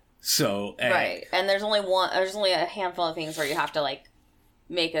that. So right, and there's only a handful of things where you have to like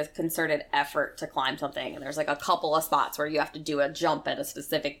make a concerted effort to climb something, and there's like a couple of spots where you have to do a jump at a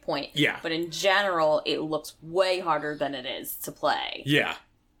specific point. Yeah, but in general it looks way harder than it is to play. Yeah.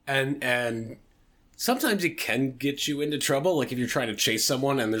 And sometimes it can get you into trouble, like if you're trying to chase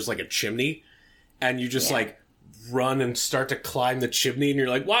someone and there's like a chimney, and you just like run and start to climb the chimney, and you're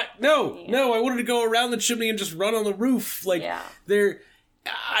like, what? No, I wanted to go around the chimney and just run on the roof. Like,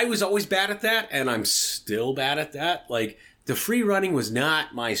 I was always bad at that, and I'm still bad at that. Like, the free running was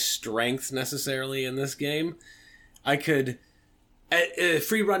not my strength necessarily in this game. I could...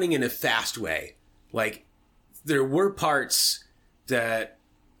 free running in a fast way. Like, there were parts that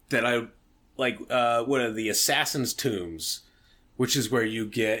I... Like, one of the Assassin's Tombs, which is where you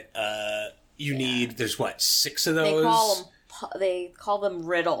get, need, there's what, 6 of those? They call them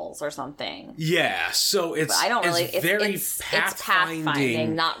riddles or something. Yeah, so it's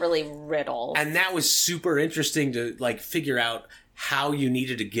pathfinding, not really riddles. And that was super interesting to, like, figure out how you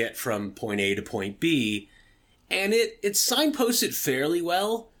needed to get from point A to point B. And it signposts it fairly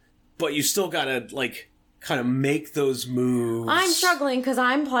well, but you still gotta, like... kind of make those moves. I'm struggling because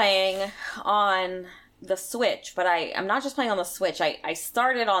I'm playing on the Switch, but I'm not just playing on the Switch. I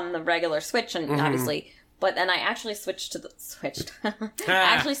started on the regular Switch, and obviously, but then I actually switched to the Switch. I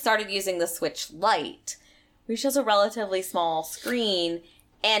actually started using the Switch Lite, which has a relatively small screen,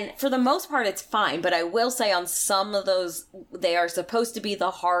 and for the most part, it's fine. But I will say on some of those, they are supposed to be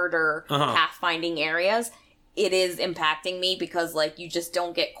the harder pathfinding areas. It is impacting me because, like, you just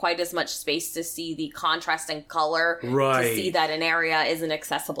don't get quite as much space to see the contrasting color. Right. To see that an area is an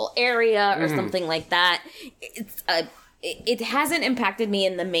accessible area or something like that. It hasn't impacted me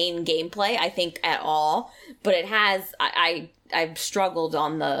in the main gameplay, I think, at all. But it has... I've struggled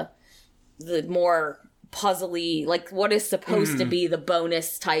on the more puzzly... Like, what is supposed to be the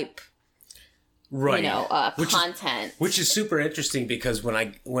bonus type... Right. Content. Which is super interesting because when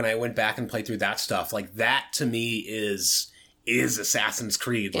I went back and played through that stuff, like, that to me is Assassin's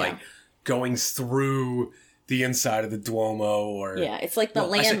Creed. Yeah. Like, going through the inside of the Duomo or... Yeah, it's like the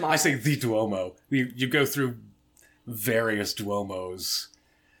landmark. I say the Duomo. You go through various Duomos.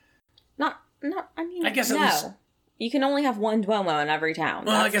 I guess at least... You can only have one Duomo in every town.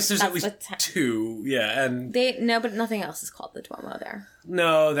 Well, I guess there's at least 2, yeah, and... but nothing else is called the Duomo there.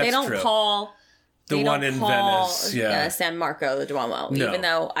 No, that's true. They don't call... The one in Venice, San Marco, the Duomo. No. Even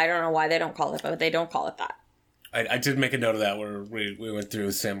though I don't know why they don't call it, but they don't call it that. I did make a note of that where we went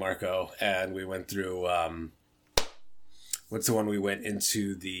through San Marco and we went through what's the one we went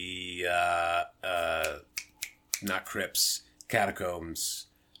into the not crypts, catacombs.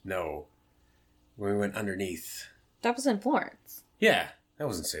 No, we went underneath. That was in Florence. Yeah, that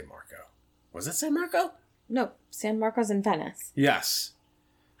wasn't San Marco. Was that San Marco? No, San Marco's in Venice. Yes.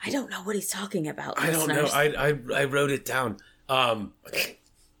 I don't know what he's talking about. I don't know. I wrote it down.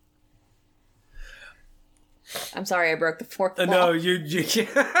 I'm sorry, I broke the fourth wall. No, you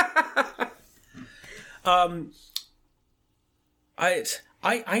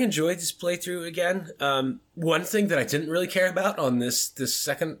I enjoyed this playthrough again. One thing that I didn't really care about on this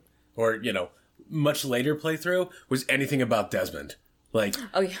second, or much later playthrough, was anything about Desmond. Like,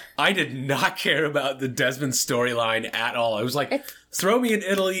 oh yeah, I did not care about the Desmond storyline at all. I was like, throw me in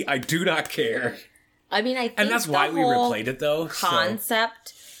Italy, I do not care. I mean, I think and that's why we replayed it though.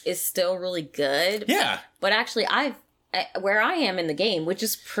 Concept is still really good. Yeah, but actually, where I am in the game, which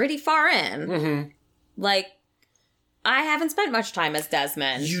is pretty far in, like, I haven't spent much time as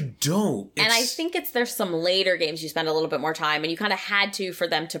Desmond. You don't. And I think there's some later games you spend a little bit more time, and you kind of had to for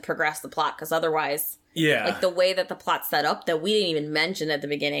them to progress the plot, because otherwise, like the way that the plot's set up that we didn't even mention at the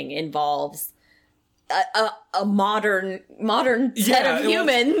beginning involves a modern set of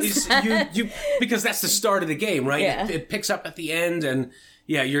humans. Because that's the start of the game, right? Yeah. It picks up at the end, and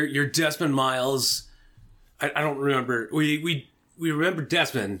you're Desmond Miles. I don't remember. We remember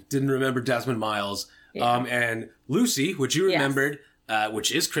Desmond, didn't remember Desmond Miles. Yeah. And Lucy, which you remembered,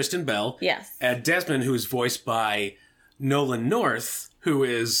 which is Kristen Bell. Yes. And Desmond, who is voiced by Nolan North, who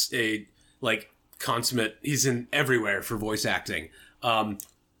is a, consummate, he's in everywhere for voice acting.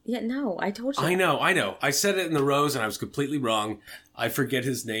 No, I told you. I know. I said it in the rows and I was completely wrong. I forget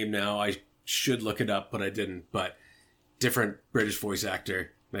his name now. I should look it up, but I didn't. But different British voice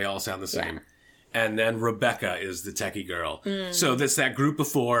actor. They all sound the same. Yeah. And then Rebecca is the techie girl. So that's that group of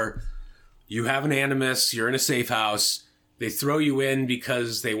four. You have an animus, you're in a safe house, they throw you in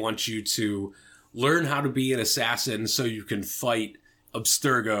because they want you to learn how to be an assassin so you can fight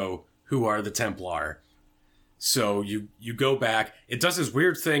Abstergo, who are the Templar. So you go back. It does this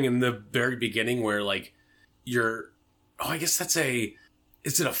weird thing in the very beginning where, I guess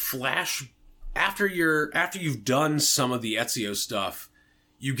is it a flash? After you've done some of the Ezio stuff,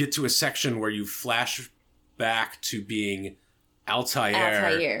 you get to a section where you flash back to being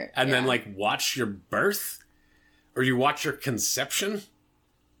Altair, and then watch your birth, or you watch your conception.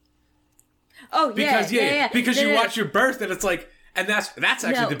 Oh yeah, because you watch your birth, and it's like, and that's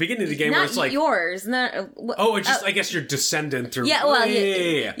actually the beginning of the game where it's like yours. It's just I guess your descendant or because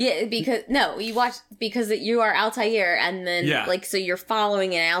you watch because you are Altair, and then so you're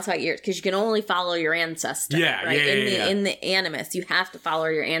following an Altair because you can only follow your ancestor. In the animus, you have to follow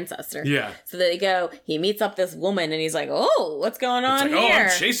your ancestor. Yeah. So he meets up this woman, and he's like, "Oh, what's going on here? Oh, I'm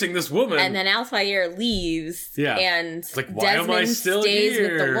chasing this woman." And then Altair leaves. Yeah. And it's like, why am I still stays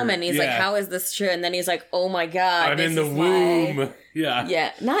here? with the woman. He's like, "How is this true?" And then he's like, "Oh my god, I'm in the womb." Yeah.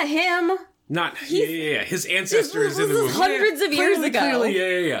 Yeah. Not him. His ancestors in the womb. Hundreds of years ago.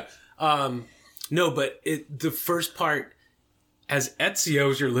 Clearly, yeah. No, but the first part, as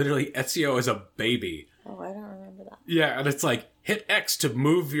Ezio's, you're literally Ezio as a baby. Oh, I don't remember that. Yeah, and it's like, hit X to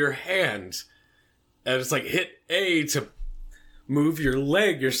move your hand. And it's like, hit A to move your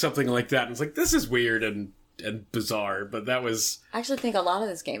leg or something like that. And it's like, this is weird and bizarre, but that was... I actually think a lot of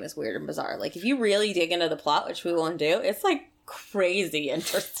this game is weird and bizarre. Like, if you really dig into the plot, which we won't do, it's crazy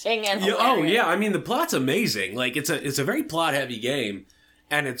interesting and hilarious. Oh yeah, I mean the plot's amazing. It's a very plot heavy game,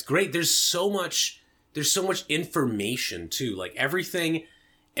 and it's great. There's so much information too. Everything,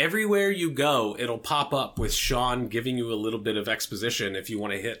 everywhere you go, it'll pop up with Sean giving you a little bit of exposition if you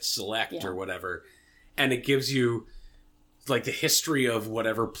want to hit select or whatever, and it gives you the history of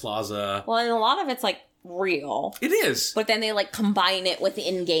whatever plaza. Well, and a lot of it's real. It is, but then they combine it with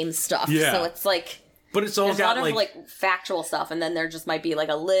in-game stuff. Yeah. So it's but it's all there's got a lot of factual stuff, and then there just might be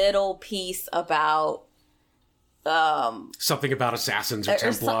a little piece about something about assassins or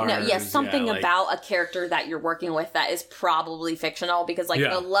Templars. Something about a character that you're working with that is probably fictional, because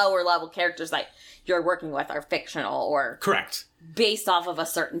the lower level characters that you're working with are fictional or correct based off of a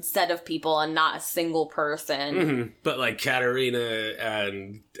certain set of people and not a single person. Mm-hmm. But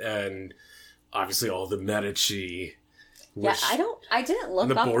Katerina and obviously all the Medici. I didn't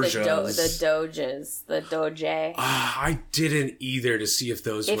look up the Doge. I didn't either to see if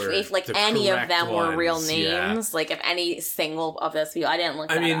those were if any of them were real names. If any single of those people, I didn't look.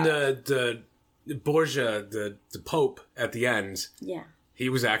 The Borgia, the Pope at the end. Yeah, he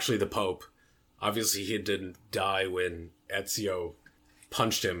was actually the Pope. Obviously, he didn't die when Ezio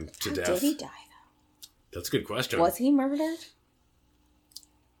punched him to death. Did he die though? That's a good question. Was he murdered?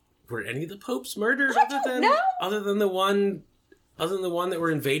 Were any of the popes murdered other than the one that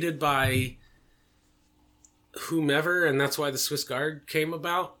were invaded by whomever, and that's why the Swiss Guard came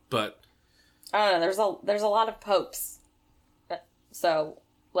about? But I don't know. There's a lot of popes, so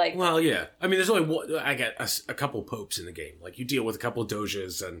well, yeah. I mean, there's only one. I got a couple popes in the game. You deal with a couple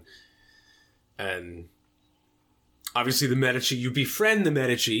doges and obviously the Medici, you befriend the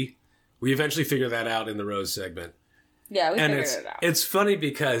Medici. We eventually figure that out in the Rose segment. Yeah, we figured it out. It's funny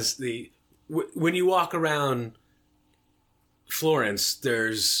because when you walk around Florence,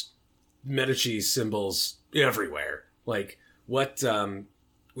 there's Medici symbols everywhere. Like, what,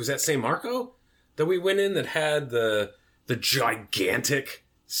 was that San Marco that we went in that had the gigantic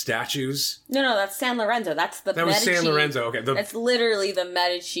statues? No, that's San Lorenzo. That's the That Medici. was San Lorenzo, okay. That's literally the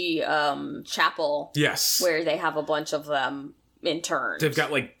Medici chapel. Yes. Where they have a bunch of them interned. They've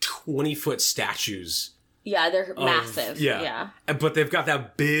got like 20-foot statues. Yeah, they're massive. Yeah. But they've got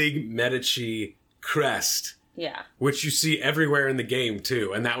that big Medici crest. Yeah. Which you see everywhere in the game,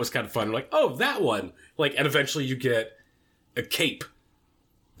 too. And that was kind of fun. Like, oh, that one. Like, and eventually you get a cape.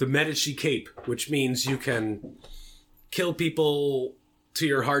 The Medici cape, which means you can kill people to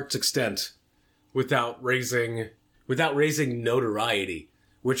your heart's extent without raising notoriety.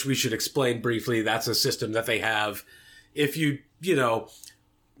 Which we should explain briefly. That's a system that they have. If you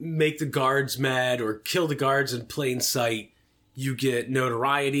make the guards mad or kill the guards in plain sight, you get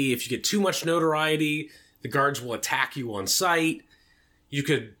notoriety. If you get too much notoriety, the guards will attack you on sight. You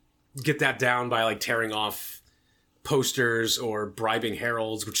could get that down by like tearing off posters or bribing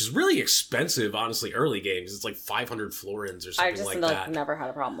heralds, which is really expensive, honestly, early games. It's like 500 florins or something like that. I never had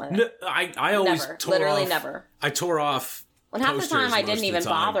a problem with it. No, I always never. I tore off. Well, half the time I didn't even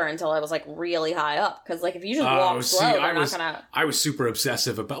bother until I was like really high up. Because like if you just walk slow, they're not gonna. I was super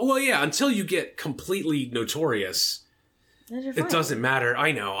obsessive about. Well, yeah, until you get completely notorious, it doesn't matter.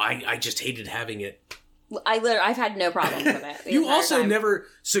 I know. I just hated having it. I've had no problems with it. You also never.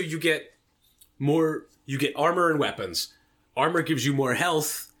 So you get more. You get armor and weapons. Armor gives you more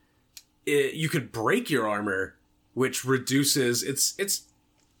health. You could break your armor, which reduces. It's.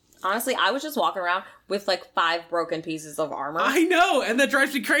 Honestly, I was just walking around with like 5 broken pieces of armor. I know, and that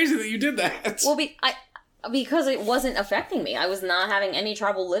drives me crazy that you did that. Well, because it wasn't affecting me. I was not having any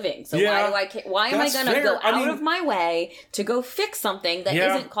trouble living. So why am I going to go out of my way to go fix something that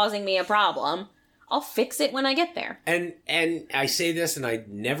isn't causing me a problem? I'll fix it when I get there. And I say this, and I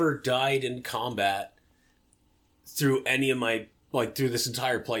never died in combat through any of my through this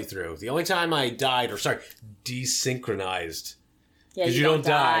entire playthrough. The only time I died, desynchronized. Yeah, because you don't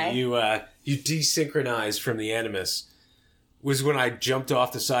die. You desynchronized from the Animus. Was when I jumped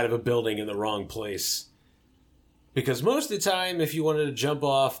off the side of a building in the wrong place. Because most of the time, if you wanted to jump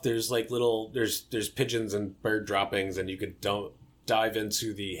off, there's like there's pigeons and bird droppings, and you could dive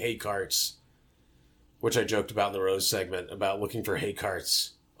into the hay carts, which I joked about in the Rose segment about looking for hay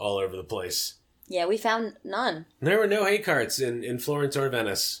carts all over the place. Yeah, we found none. There were no hay carts in Florence or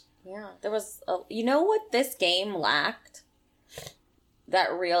Venice. Yeah, there was. You know what this game lacked?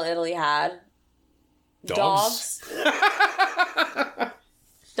 That real Italy had? Dogs.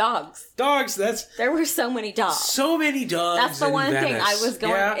 Dogs, There were so many dogs. So many dogs. That's the one Venice. thing I was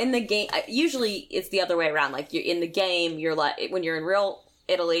going in the game. Usually it's the other way around. Like you're in the game, you're like, when you're in real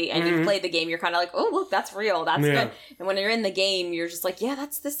Italy and you've played the game, you're kind of like, oh, look, that's real. That's good. And when you're in the game, you're just like, yeah,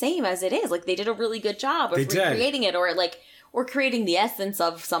 that's the same as it is. Like they did a really good job of recreating it or creating the essence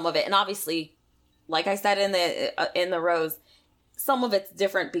of some of it. And obviously, like I said in the Rose, some of it's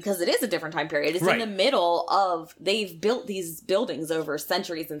different because it is a different time period. It's in the middle of, they've built these buildings over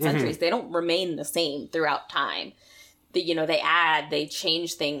centuries and centuries. They don't remain the same throughout time. They add, they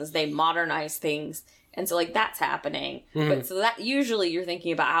change things, they modernize things. And so, like, that's happening. But so that, usually you're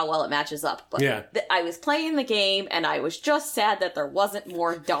thinking about how well it matches up. But I was playing the game and I was just sad that there wasn't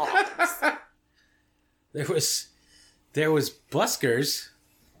more dogs. There was buskers.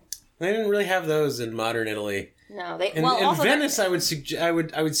 They didn't really have those in modern Italy. No, in Venice, I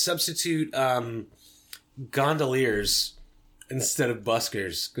would substitute gondoliers instead of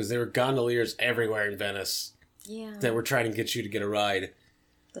buskers because there were gondoliers everywhere in Venice. Yeah, that were trying to get you to get a ride.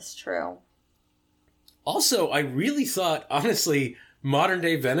 That's true. Also, I really thought, honestly, modern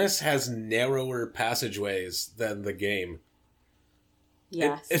day Venice has narrower passageways than the game.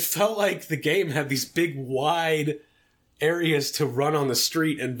 Yes, it felt like the game had these big, wide areas to run on the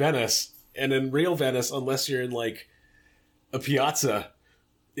street in Venice. And in real Venice, unless you're in, like, a piazza,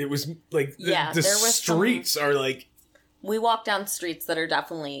 it was, like, the streets are, like... We walk down streets that are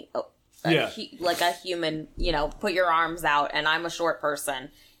definitely, like a human, put your arms out, and I'm a short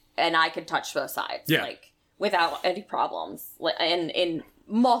person, and I could touch both sides, without any problems. In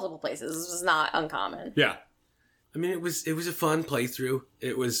multiple places. This was not uncommon. Yeah. I mean, it was a fun playthrough.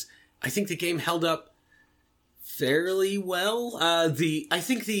 I think the game held up fairly well. I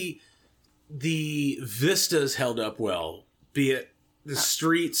think the vistas held up well, be it the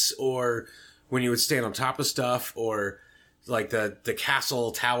streets or when you would stand on top of stuff or like the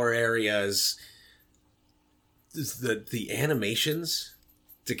castle tower areas. the animations,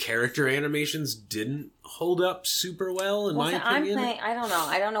 the character animations didn't hold up super well in my opinion. I don't know.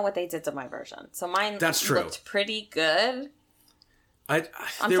 I don't know what they did to my version. So mine looked pretty good. I'm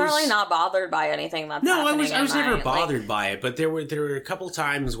certainly not bothered by anything that's happening. No, I was never bothered by it, but there were a couple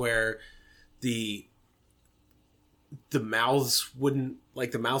times where the mouths wouldn't,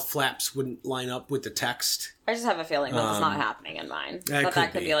 like the mouth flaps wouldn't line up with the text. I just have a feeling that's not happening in mine.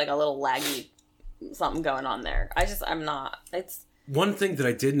 That could be like a little laggy something going on there. I'm not. It's one thing that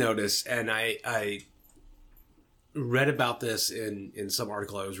I did notice, and I read about this in some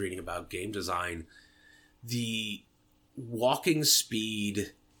article I was reading about game design. The walking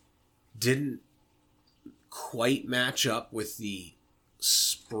speed didn't quite match up with the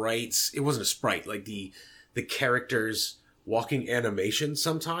sprites. It wasn't a sprite, like the characters' walking animation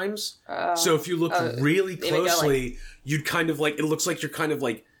sometimes. So if you look really closely, you'd kind of like, it looks like you're kind of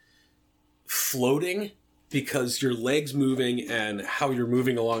like floating because your legs moving and how you're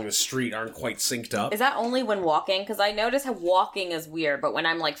moving along the street aren't quite synced up. Is that only when walking? Because I notice how walking is weird, but when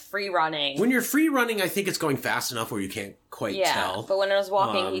I'm like free running... When you're free running, I think it's going fast enough where you can't quite tell. But when I was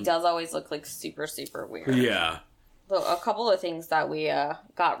walking, he does always look like super, super weird. Yeah. So a couple of things that we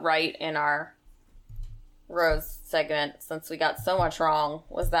got right in our Rose segment, since we got so much wrong,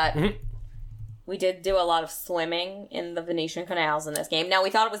 was that we did do a lot of swimming in the Venetian canals in this game. Now, we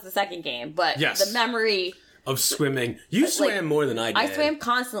thought it was the second game, but the memory... of swimming. You swam more than I did. I swam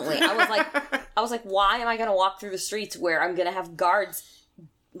constantly. I was like, why am I going to walk through the streets where I'm going to have guards,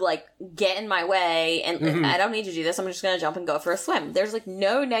 like, get in my way, and I don't need to do this. I'm just going to jump and go for a swim. There's, like,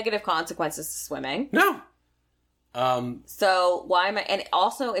 no negative consequences to swimming. No. So why am I... And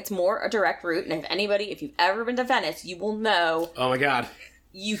also, it's more a direct route, and if you've ever been to Venice, you will know... Oh, my God.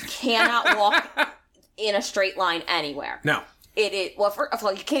 You cannot walk in a straight line anywhere. No. Well, first of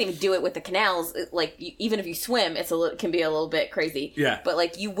all, you can't even do it with the canals. Even if you swim, it can be a little bit crazy. Yeah. But,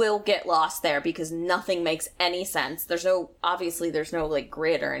 like, you will get lost there because nothing makes any sense. There's no, like,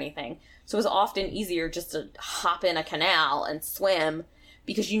 grid or anything. So it was often easier just to hop in a canal and swim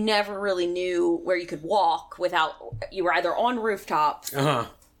because you never really knew where you could walk without, you were either on rooftops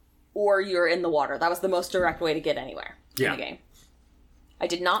or you're in the water. That was the most direct way to get anywhere in the game. I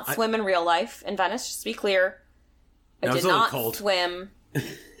did not swim in real life in Venice, just to be clear. I did not swim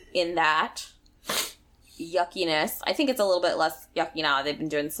in that yuckiness. I think it's a little bit less yucky now. They've been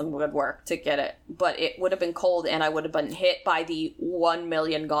doing some good work to get it. But it would have been cold, and I would have been hit by the 1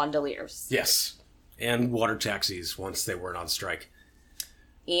 million gondoliers. Yes. And water taxis once they weren't on strike.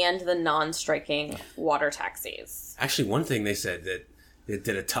 And the non-striking water taxis. Actually, one thing they said that it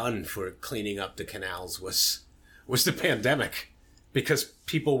did a ton for cleaning up the canals was the pandemic. Because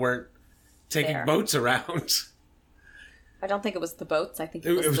people weren't taking boats around. I don't think it was the boats. I think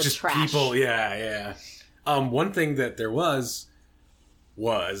it was the just trash. People. Yeah. One thing that there was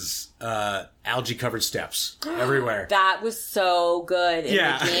algae-covered steps everywhere. That was so good in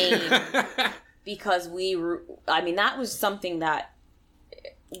the game. Because that was something that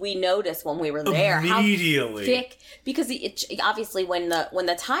we noticed when we were there. Immediately. How thick, because obviously when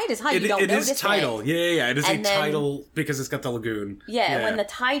the tide is high, you don't notice it. It is tidal. Yeah. It is tidal because it's got the lagoon. Yeah, and when the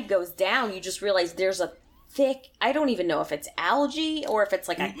tide goes down, you just realize there's a thick, I don't even know if it's algae or if it's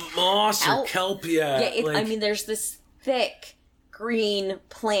like a moss or kelp. There's this thick green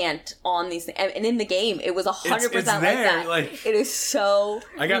plant on these things. And in the game, it was 100% like that. It is so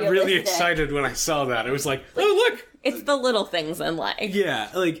I got really excited when I saw that. It was like, oh, look! It's the little things in life. Yeah,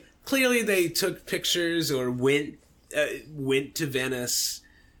 like, clearly they took pictures or went to Venice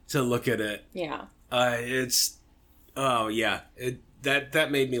to look at it. Yeah.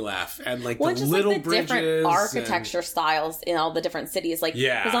 That made me laugh. And, like, the little bridges. Different architecture styles in all the different cities. Like,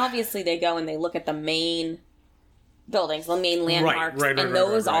 because obviously they go and they look at the main buildings, the main landmarks, and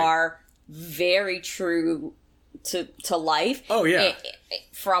those are very true to life. Oh, yeah.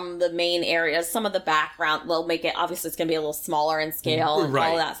 From the main areas. Some of the background, they'll make it, obviously it's going to be a little smaller in scale and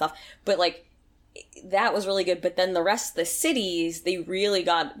all of that stuff. But, like, that was really good. But then the rest of the cities, they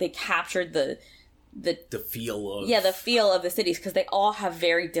captured the feel of... Yeah, the feel of the cities, because they all have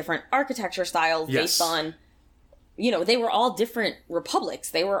very different architecture styles based on, they were all different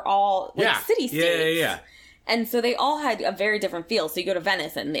republics. They were all city-states. Yeah. And so they all had a very different feel. So you go to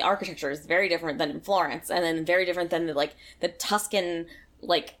Venice, and the architecture is very different than in Florence, and then very different than the Tuscan,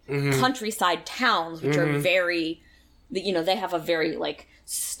 countryside towns, which are very, they have a very,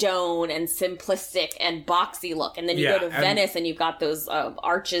 stone and simplistic and boxy look. And then you go to Venice, and you've got those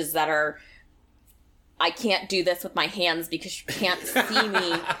arches that are... I can't do this with my hands because you can't see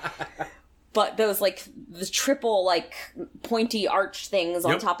me. But those, like, the triple, like, pointy arch things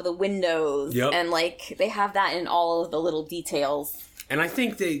on top of the windows. Yep. And, like, they have that in all of the little details. And I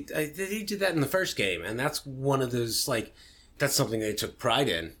think they did that in the first game. And that's one of those, like, that's something they took pride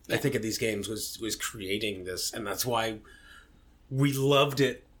in. Yeah. I think of these games was creating this. And that's why we loved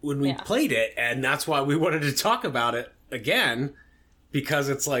it when we played it. And that's why we wanted to talk about it again. Because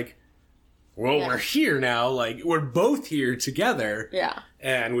it's like, well, we're here now. Like, we're both here together. Yeah.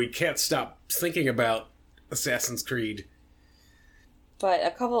 And we can't stop thinking about Assassin's Creed. But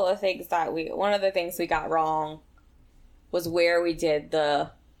a couple of things one of the things we got wrong was where we did the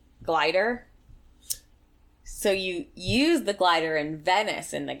glider. So you use the glider in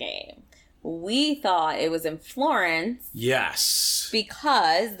Venice in the game. We thought it was in Florence. Yes.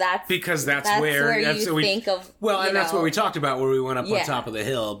 Because that's where you think of. Well, and that's what we talked about, where we went up on top of the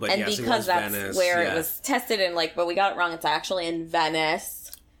hill. But and yes, because it was that's Venice. Where it was tested, and but we got it wrong. It's actually in Venice.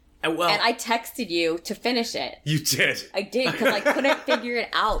 And I texted you to finish it. You did. I did, because I couldn't figure it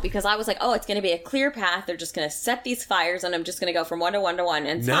out, because I was like, oh, it's going to be a clear path. They're just going to set these fires, and I'm just going to go from one to one to one,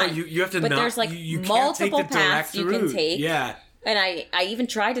 and it's fine. You have to. But there's you multiple paths you can take. Yeah. And I even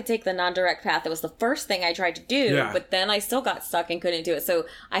tried to take the non-direct path. It was the first thing I tried to do, but then I still got stuck and couldn't do it. So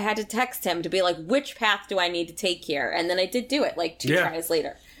I had to text him to be like, which path do I need to take here? And then I did do it, 2 tries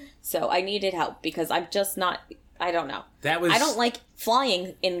later. So I needed help, because I'm just not... I don't know. I don't like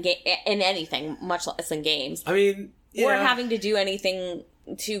flying in anything, much less in games. I mean... Or having to do anything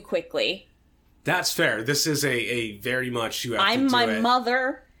too quickly. That's fair. This is a very much you have to do it. I'm my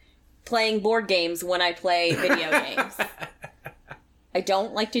mother playing board games when I play video games. I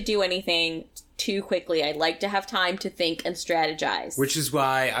don't like to do anything too quickly. I like to have time to think and strategize. Which is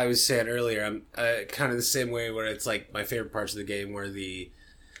why I was saying earlier, I'm kind of the same way, where it's like my favorite parts of the game where the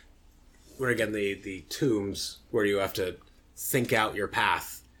tombs, where you have to think out your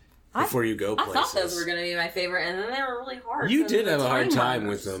path before you go places. I thought those were going to be my favorite, and then they were really hard. You did have a hard time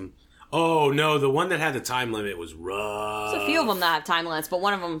with them. Oh, no, the one that had the time limit was rough. There's a few of them that have time limits, but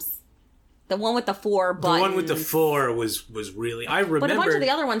one of them's... The one with the 4 buttons. The one with the 4 was really... I remember... But a bunch of the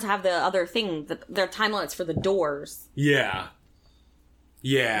other ones have the other thing. Their time limits for the doors. Yeah.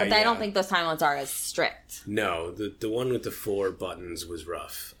 Yeah, But I don't think those time limits are as strict. No, the one with the 4 buttons was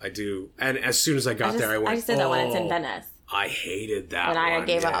rough. I do... And as soon as I got there, I went, I just did that one. It's in Venice. I hated that one. And I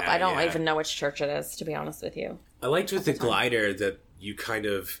gave up. I don't even know which church it is, to be honest with you. I liked with the glider that you kind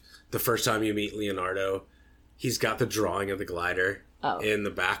of... The first time you meet Leonardo, he's got the drawing of the glider... in the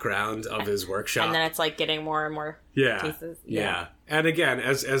background of his workshop. And then it's getting more and more pieces. Yeah. And again,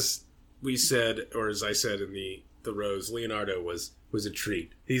 as we said, or as I said in the Rose, Leonardo was a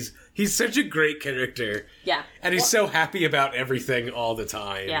treat. He's such a great character. Yeah. And he's so happy about everything all the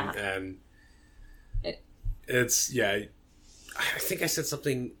time. Yeah. And it's, I think I said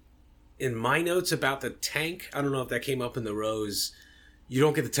something in my notes about the tank. I don't know if that came up in the Rose. You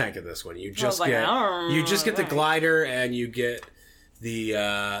don't get the tank in this one. You just get the glider, and you get the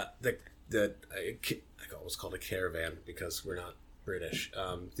I almost called a caravan because we're not British.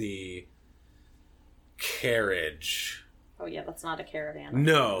 The carriage. Oh yeah, that's not a caravan.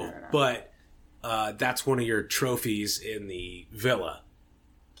 No, but that's one of your trophies in the villa.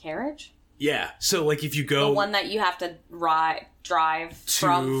 Carriage? Yeah. So if you go, the one that you have to drive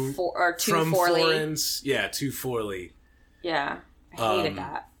from Forlì. Yeah, to Forlì. Yeah, I hated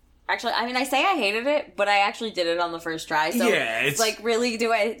that. Actually, I mean, I say I hated it, but I actually did it on the first try. So it's really,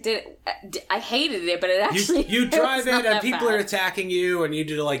 I hated it, but it actually... You drive it, and people are attacking you, and you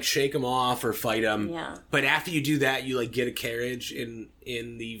do to, shake them off or fight them. Yeah. But after you do that, you, get a carriage in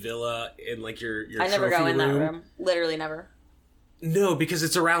the villa, in, your I never go in that room. Literally never. No, because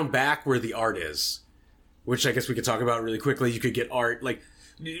it's around back where the art is. Which I guess we could talk about really quickly. You could get art, we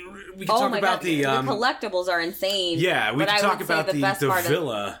can talk about the collectibles are insane. Yeah, we can talk about the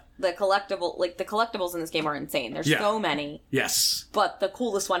villa. The collectibles in this game are insane. There's so many. Yes. But the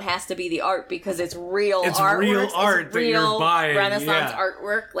coolest one has to be the art, because it's real It's artwork. Real art that you're buying. Renaissance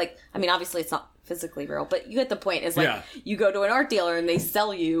artwork. Obviously it's not physically real, but you get the point. Is you go to an art dealer and they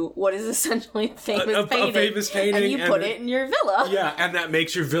sell you what is essentially a famous painting, and you put it in your villa. Yeah, and that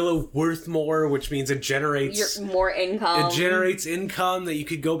makes your villa worth more, which means it generates more income. It generates income that you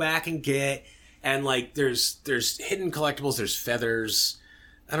could go back and get. And there's hidden collectibles. There's feathers.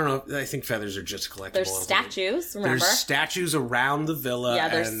 I don't know. I think feathers are just collectible. There's statues, remember? There's statues around the villa. Yeah,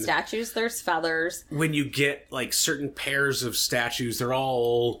 there's statues, there's feathers. When you get, certain pairs of statues, they're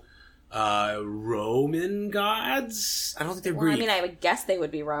all Roman gods? I don't think they're Greek. I mean, I would guess they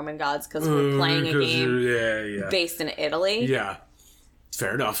would be Roman gods, because we're playing a game based in Italy. Yeah.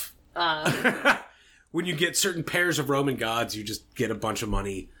 Fair enough. When you get certain pairs of Roman gods, you just get a bunch of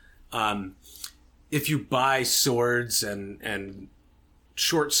money. If you buy swords and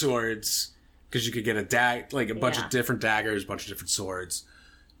short swords, because you could get a bunch of different daggers, a bunch of different swords,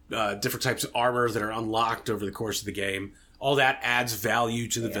 different types of armor that are unlocked over the course of the game. All that adds value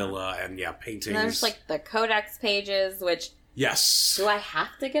to the villa, and paintings. And there's like the codex pages, which yes, do I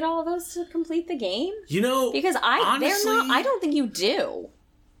have to get all of those to complete the game? Because honestly, I don't think you do.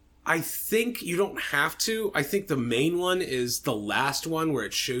 I think you don't have to. I think the main one is the last one where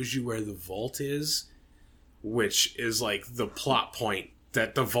it shows you where the vault is, which is like the plot point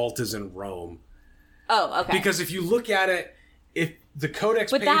that the vault is in Rome. Oh, okay. Because if you look at it, if the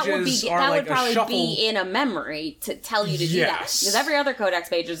codex pages are that like would probably a shuffle... be in a memory to tell you to do that. Because every other codex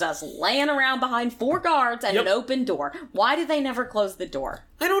page is us laying around behind 4 guards and an open door. Why do they never close the door?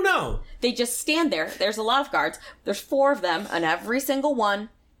 I don't know. They just stand there. There's a lot of guards. There's 4 of them on every single one.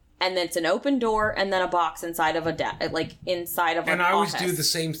 And then it's an open door and then a box inside of inside of an And I always office. do the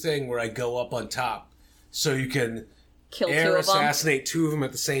same thing where I go up on top so you can Kill 2 air of them. assassinate 2 of them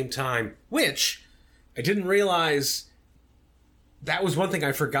at the same time. Which I didn't realize... That was one thing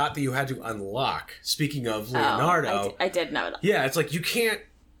I forgot that you had to unlock. Speaking of Leonardo. I did know that. Yeah, it's like you can't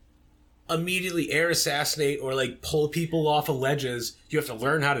immediately air assassinate or like pull people off of ledges. You have to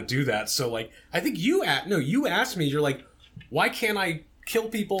learn how to do that. So like, I think you asked me, you're like, why can't I kill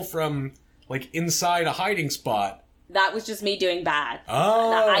people from like inside a hiding spot? That was just me doing bad.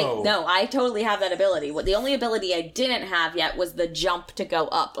 Oh. I totally have that ability. The only ability I didn't have yet was the jump to go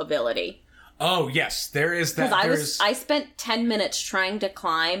up ability. Oh, yes, there is that. Because I spent 10 minutes trying to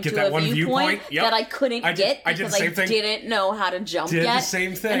climb Get to that a one viewpoint Yep. that I couldn't get because I didn't know how to jump yet. Did the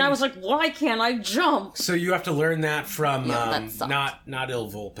same thing. And I was like, why can't I jump? So you have to learn that from that sucked. not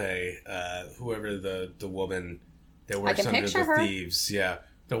Il Volpe, whoever the woman that works under picture the her. thieves. Yeah,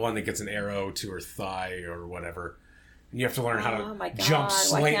 the one that gets an arrow to her thigh or whatever. And you have to learn how to jump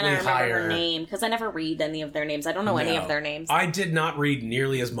slightly why can't I remember higher. her name? Because I never read any of their names. I don't know any of their names. I did not read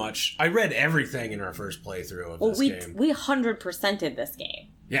nearly as much. I read everything in our first playthrough of this game. We 100%ed this game.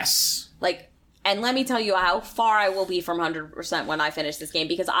 Yes. And let me tell you how far I will be from 100% when I finish this game,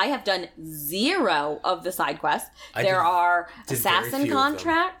 because I have done 0 of the side quests. There are assassin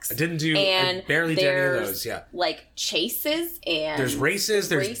contracts. I barely did any of those, yeah. Like chases and... There's races,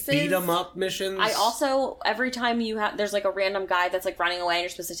 there's beat 'em up missions. I also, every time there's like a random guy that's like running away and you're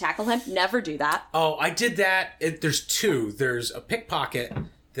supposed to tackle him. Never do that. Oh, I did that. There's 2. There's a pickpocket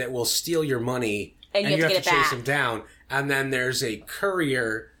that will steal your money and you have to chase him down. And then there's a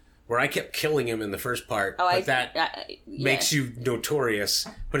courier where I kept killing him in the first part, makes you notorious.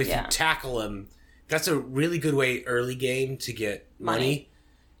 But if you tackle him, that's a really good way early game to get money.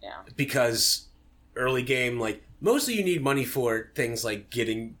 Yeah. Because early game, like, mostly you need money for things like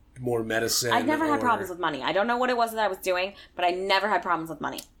getting more medicine. I've never had problems with money. I don't know what it was that I was doing, but I never had problems with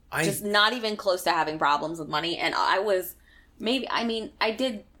money. Just not even close to having problems with money. And I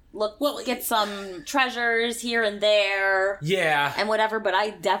did get some treasures here and there. Yeah. And whatever, but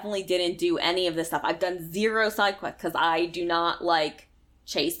I definitely didn't do any of this stuff. I've done 0 side quests because I do not like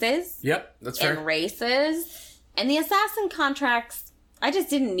chases. Yep, that's fair. And races. And the assassin contracts, I just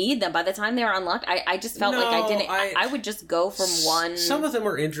didn't need them. By the time they were unlocked, I just felt like I didn't. I would just go from one. Some of them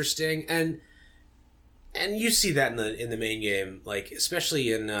are interesting, and you see that in the main game, like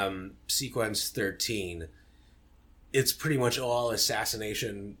especially in Sequence 13. It's pretty much all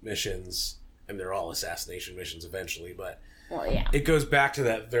assassination missions, and they're all assassination missions eventually, but it goes back to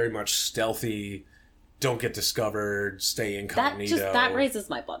that very much stealthy, don't get discovered, stay incognito. That raises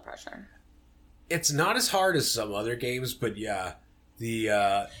my blood pressure. It's not as hard as some other games, but yeah,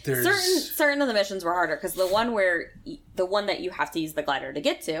 there's certain of the missions were harder, because the one that you have to use the glider to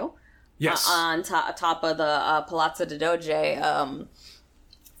get to, on top of the Palazzo di Doge,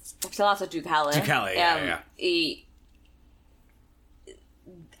 Palazzo Ducale. Ducale, yeah.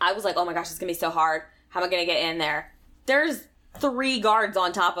 I was like, oh my gosh, it's going to be so hard. How am I going to get in there? There's 3 guards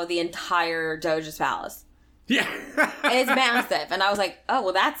on top of the entire Doge's palace. Yeah. And it's massive. And I was like, oh,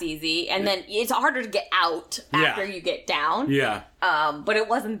 well, that's easy. And then it's harder to get out after you get down. Yeah. But it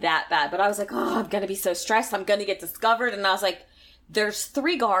wasn't that bad. But I was like, oh, I'm going to be so stressed. I'm going to get discovered. And I was like, there's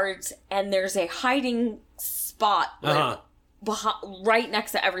 3 guards and there's a hiding spot right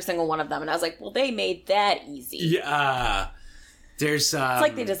next to every single one of them. And I was like, well, they made that easy. Yeah. There's it's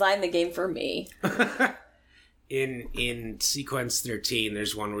like they designed the game for me. In Sequence 13,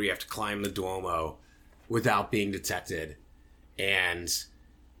 there's one where you have to climb the Duomo without being detected. And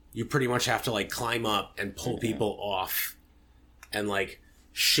you pretty much have to, like, climb up and pull people off and, like,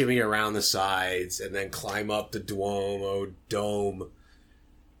 shimmy around the sides and then climb up the Duomo dome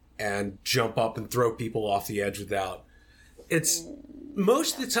and jump up and throw people off the edge without... It's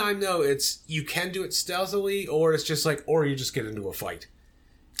most of the time though. It's you can do it stealthily, or it's just like, or you just get into a fight.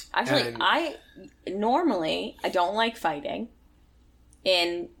 Actually, I don't like fighting.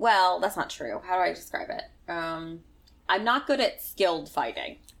 Well, that's not true. How do I describe it? I'm not good at skilled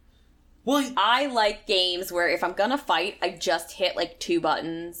fighting. Well, I like games where if I'm gonna fight, I just hit like 2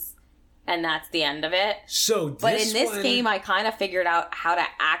 buttons, and that's the end of it. But in this game, I kind of figured out how to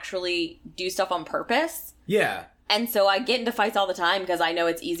actually do stuff on purpose. Yeah. And so I get into fights all the time because I know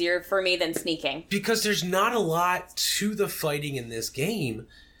it's easier for me than sneaking. Because there's not a lot to the fighting in this game.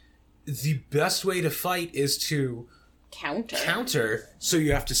 The best way to fight is to counter. So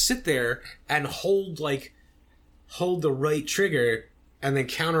you have to sit there and hold the right trigger and then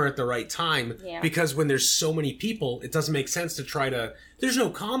counter at the right time. Yeah. Because when there's so many people, it doesn't make sense to try to... There's no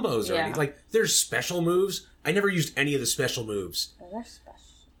combos or anything. Like, there's special moves. I never used any of the special moves. Oh, they're special.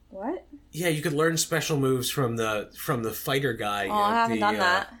 What? Yeah, you could learn special moves from the fighter guy. Oh, I haven't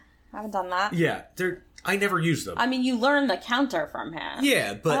done that. Yeah, I never used them. I mean, you learn the counter from him.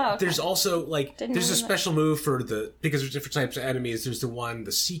 Yeah, but there's also, there's a special move for because there's different types of enemies. There's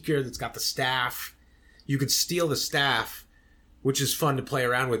the Seeker that's got the staff. You could steal the staff, which is fun to play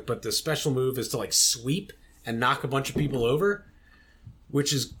around with, but the special move is to, sweep and knock a bunch of people over,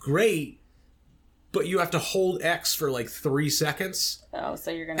 which is great, but you have to hold X for, 3 seconds. Oh,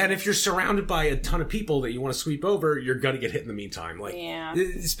 so you're gonna... And if you're surrounded by a ton of people that you want to sweep over, you're gonna get hit in the meantime.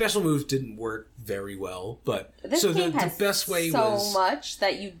 The special moves didn't work very well, but... This game has the best way was... so much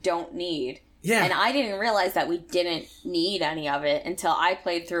that you don't need. Yeah. And I didn't realize that we didn't need any of it until I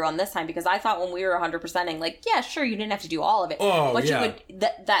played through on this time, because I thought when we were 100%ing, yeah, sure, you didn't have to do all of it. Oh, but yeah. you would...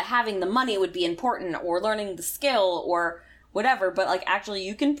 That having the money would be important, or learning the skill, or... whatever, but actually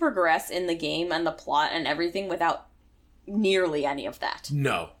you can progress in the game and the plot and everything without nearly any of that.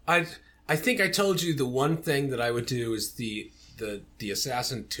 No. I think I told you the one thing that I would do is the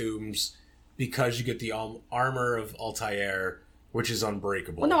assassin tombs, because you get the armor of Altair, which is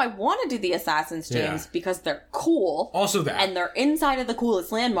unbreakable. Well, no, I want to do the assassin's tombs because they're cool. Also that. And they're inside of the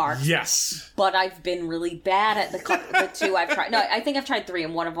coolest landmarks. Yes. But I've been really bad at the 2 I've tried. No, I think I've tried 3,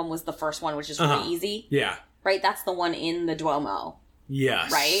 and one of them was the first one, which is really easy. Yeah. Right, that's the one in the Duomo.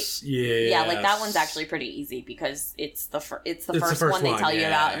 Yes. Right? Yeah. Yeah, that one's actually pretty easy because it's the first one they tell you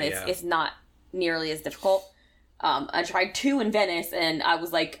about, and it's not nearly as difficult. I tried 2 in Venice, and I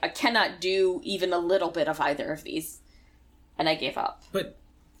was like, I cannot do even a little bit of either of these, and I gave up. But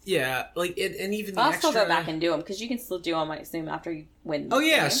yeah, and even the I'll extra... still go back and do them because you can still do them, I assume, after you win. Oh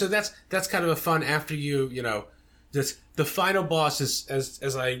yeah, so that's kind of a fun after the final boss is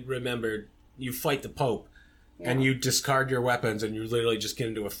as I remembered, you fight the Pope. Yeah. And you discard your weapons, and you literally just get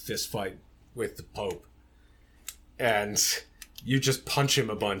into a fist fight with the Pope. And you just punch him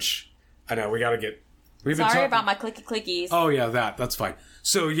a bunch. I know, we gotta get... Sorry about my clicky-clickies. Oh, yeah, that's fine.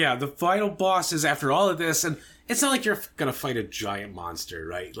 So, yeah, the final boss is after all of this, and it's not like you're gonna fight a giant monster,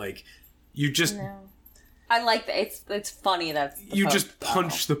 right? You just... No. I like that. It's funny that you Pope, just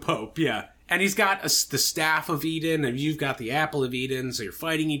punch the Pope, yeah. And he's got the Staff of Eden, and you've got the Apple of Eden, so you're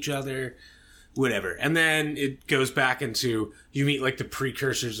fighting each other... Whatever. And then it goes back into, you meet the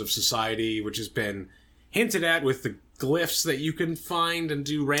precursors of society, which has been hinted at with the glyphs that you can find and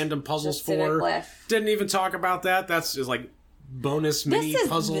do random puzzles just for. Didn't even talk about that. That's just bonus mini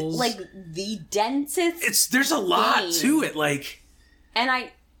puzzles. This is the densest. There's a lot to it. And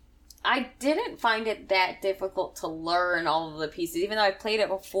I didn't find it that difficult to learn all of the pieces, even though I've played it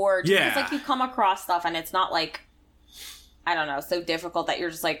before. Just because you come across stuff and it's not I don't know, so difficult that you're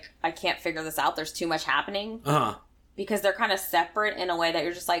just I can't figure this out. There's too much happening. Uh-huh. Because they're kind of separate in a way that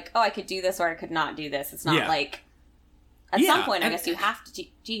you're just oh, I could do this or I could not do this. It's not at some point, I guess you have to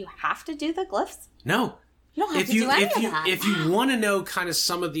do you have to do the glyphs? No. You don't have to do any of that. If you want to know kind of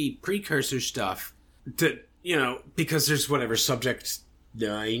some of the precursor stuff, that, because there's subject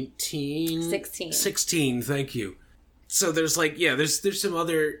 19? 16. 16, thank you. So there's there's some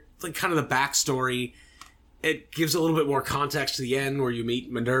other, kind of the backstory. It gives a little bit more context to the end where you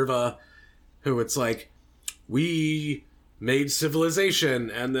meet Minerva, who it's we made civilization,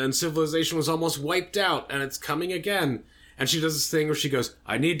 and then civilization was almost wiped out, and it's coming again. And she does this thing where she goes,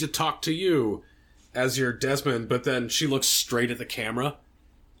 I need to talk to you as your Desmond, but then she looks straight at the camera.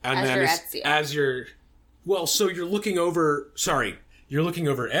 And as you're looking over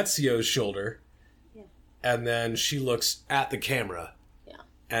Ezio's shoulder, and then she looks at the camera. Yeah.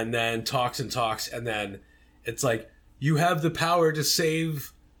 And then talks, and then it's you have the power to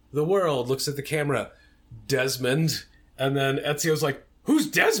save the world. Looks at the camera. Desmond. And then Ezio's who's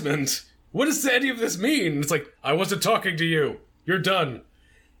Desmond? What does any of this mean? It's I wasn't talking to you. You're done.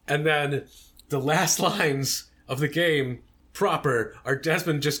 And then the last lines of the game proper are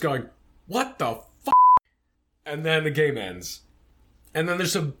Desmond just going, what the f***? And then the game ends. And then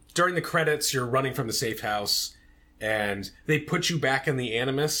there's during the credits, you're running from the safe house, and they put you back in the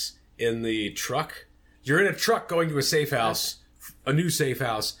Animus in the truck. You're in a truck going to a safe house, a new safe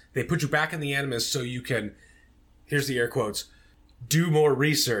house. They put you back in the Animus so you can, here's the air quotes, do more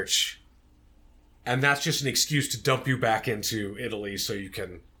research. And that's just an excuse to dump you back into Italy so you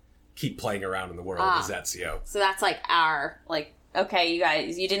can keep playing around in the world as Ezio. So that's like okay, you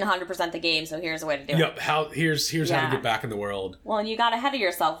guys, you didn't 100% the game, so here's a way to do it. Yep, here's how to get back in the world. Well, and you got ahead of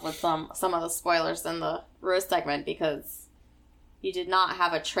yourself with some of the spoilers in the Rose segment because you did not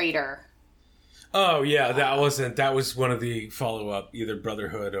have a traitor. Oh, yeah, that was one of the follow-up, either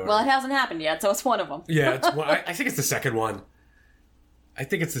Brotherhood or... Well, it hasn't happened yet, so it's one of them. Yeah, I think it's the second one. I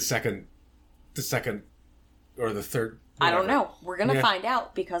think it's the second or the third. Whatever. I don't know. We're going to find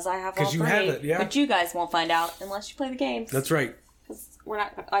out because I have all three. Because you have it, yeah. But you guys won't find out unless you play the games. That's right. Because we're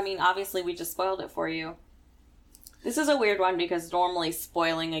not... I mean, obviously, we just spoiled it for you. This is a weird one because normally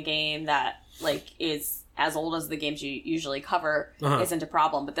spoiling a game that, like, is as old as the games you usually cover isn't a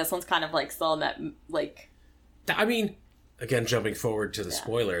problem. But this one's kind of, like, still in that, like... I mean, again, jumping forward to the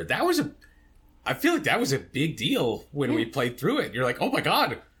spoiler, I feel like that was a big deal when we played through it. You're like, oh my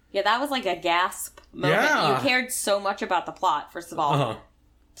god! Yeah, that was like a gasp moment. Yeah. You cared so much about the plot, first of all.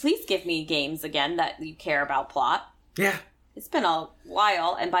 Please give me games again that you care about plot. Yeah. It's been a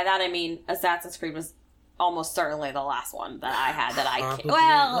while, and by that I mean Assassin's Creed was almost certainly the last one that I had that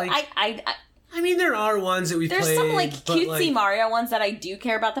I mean, there are ones that we've played. There's some, like, cutesy Mario ones that I do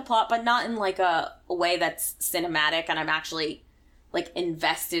care about the plot, but not in, like, a way that's cinematic, and I'm actually, like,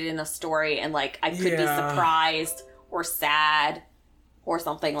 invested in a story, and, like, I could be surprised or sad or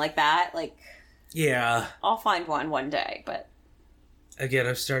something like that. Like, yeah. I'll find one day, but... Again,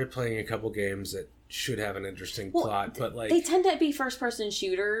 I've started playing a couple games that should have an interesting plot, but, like... They tend to be first-person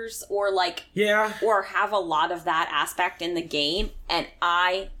shooters, or, like... Yeah. Or have a lot of that aspect in the game, and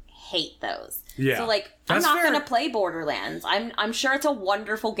I hate those. Yeah. So, like, I'm not going to play Borderlands. I'm sure it's a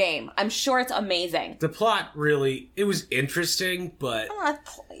wonderful game. I'm sure it's amazing. The plot really... It was interesting, but...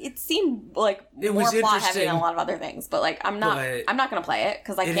 It seemed like more plot heavy than a lot of other things, but, like, I'm not going to play it,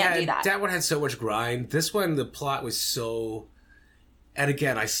 because I can't do that. That one had so much grind. This one, the plot was so... And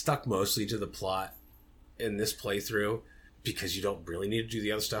again, I stuck mostly to the plot in this playthrough, because you don't really need to do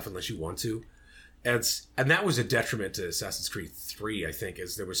the other stuff unless you want to. And that was a detriment to Assassin's Creed 3, I think,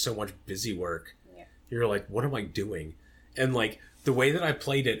 is there was so much busy work. Yeah. You're like, what am I doing? And, like, the way that I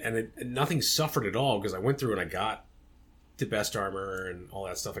played it, and nothing suffered at all, because I went through and I got the best armor and all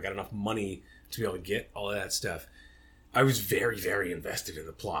that stuff. I got enough money to be able to get all of that stuff. I was very, very invested in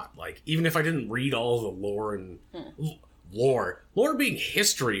the plot. Like, even if I didn't read all the lore and... Lore being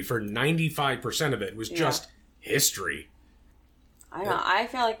history for 95% of it was just history. I don't know. I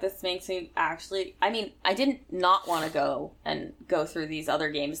feel like this makes me actually... I mean, I didn't not want to go through these other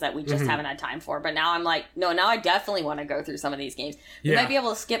games that we just haven't had time for, but now I'm like, no, now I definitely want to go through some of these games. We might be able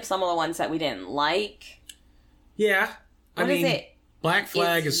to skip some of the ones that we didn't like. Yeah. What is it? Black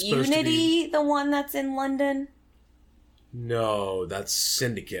Flag is supposed to be... Unity the one that's in London? No, that's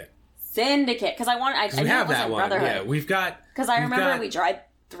Syndicate. Because I have that one. Brotherhood. Yeah, we've got... Because I remember we tried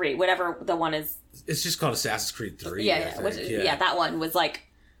 3, whatever the one is... It's just called Assassin's Creed 3. Yeah, that one was, like,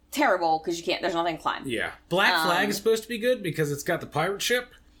 terrible because you can't... There's nothing to climb. Yeah. Black Flag is supposed to be good because it's got the pirate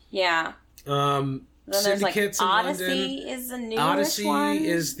ship. Yeah. Then there's, like, Odyssey is a newish Odyssey one.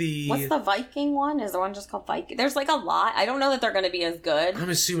 Is the... What's the Viking one? Is the one just called Viking? There's, like, a lot. I don't know that they're going to be as good. I'm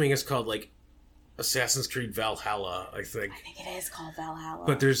assuming it's called, like, Assassin's Creed Valhalla, I think. I think it is called Valhalla.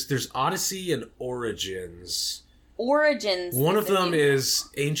 But there's Odyssey and Origins. One of them is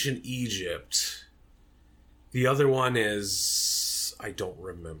Ancient Egypt. The other one is... I don't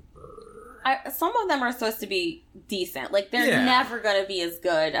remember. Some of them are supposed to be decent. Like, they're never going to be as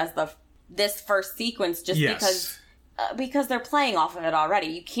good as this first sequence just because they're playing off of it already.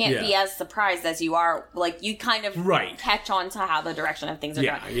 You can't be as surprised as you are. Like, you kind of catch on to how the direction of things are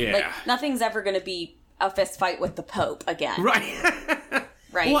going. Yeah. Like, nothing's ever going to be a fist fight with the Pope again. Right.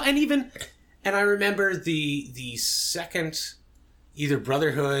 Right. Well, and I remember the second, either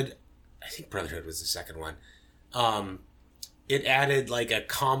Brotherhood, I think Brotherhood was the second one, it added, like, a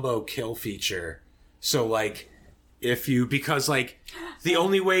combo kill feature. So, like, because, like, the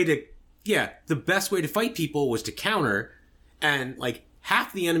only way to... Yeah, the best way to fight people was to counter, and, like,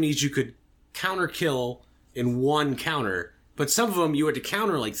 half the enemies you could counter kill in one counter, but some of them you had to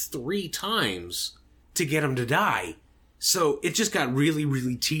counter, like, 3 times to get them to die. So it just got really,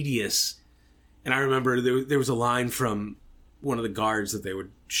 really tedious. And I remember there was a line from one of the guards that they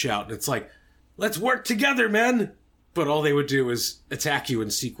would shout, and it's like, let's work together, men! but all they would do is attack you in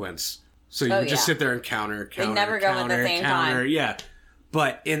sequence. So you would just sit there and counter, they never go at the same time. Yeah.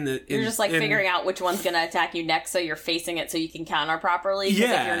 But you're just like figuring out which one's going to attack you next, so you're facing it so you can counter properly.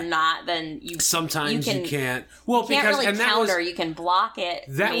 Yeah. If you're not, then sometimes you can't. Well, you can't really counter. You can block it.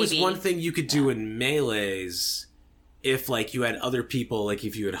 That was one thing you could do in melees. If like you had other people, like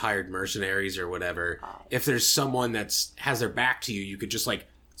if you had hired mercenaries or whatever, if there's someone has their back to you, you could just like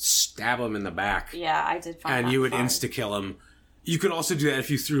stab them in the back. Yeah, I did find that and you would insta kill them. You could also do that if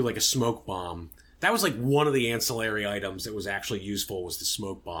you threw like a smoke bomb. That was like one of the ancillary items that was actually useful was the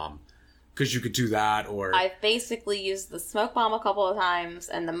smoke bomb. Because you could do that or... I've basically used the smoke bomb a couple of times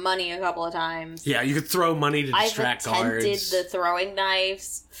and the money a couple of times. Yeah, you could throw money to distract guards. I've attempted the throwing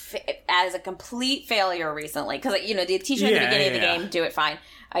knives as a complete failure recently. Because, the teacher at the beginning of the game, do it fine.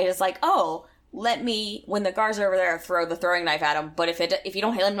 I just let me, when the guards are over there, throw the throwing knife at them. But if you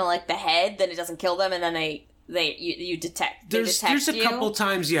don't hit them in like the head, then it doesn't kill them and then you detect. There's a couple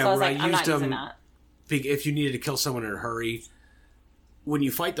times, so where I used them... That. If you needed to kill someone in a hurry, when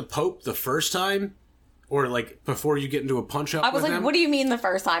you fight the Pope the first time, or like before you get into a punch up, I was like, him, "What do you mean the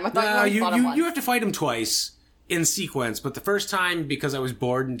first time?" I thought you have to fight him twice in sequence. But the first time, because I was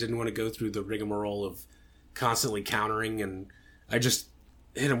bored and didn't want to go through the rigmarole of constantly countering, and I just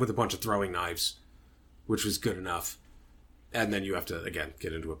hit him with a bunch of throwing knives, which was good enough. And then you have to again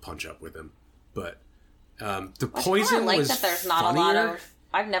get into a punch up with him. But the poison was that there's not funnier. A lot of.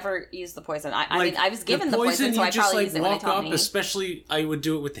 I've never used the poison. I mean, I was given the poison, so I probably use it when they taught me. Especially, I would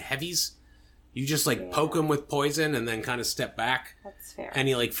do it with the heavies. You just poke him with poison and then kind of step back. That's fair. And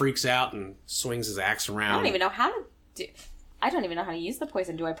he freaks out and swings his axe around. I don't even know how to do. I don't even know how to use the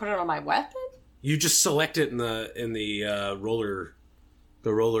poison. Do I put it on my weapon? You just select it in the roller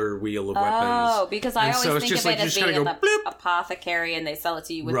wheel of weapons. Oh, because I always think of it as being in the apothecary, and they sell it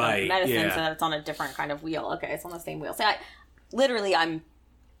to you with the medicines, and it's on a different kind of wheel. Okay, it's on the same wheel. So I'm.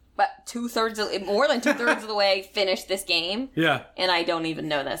 But more than 2/3 of the way finished this game. Yeah. And I don't even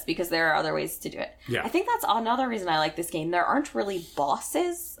know this because there are other ways to do it. Yeah. I think that's another reason I like this game. There aren't really boss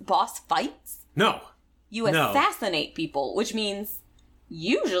fights. No. You assassinate people, which means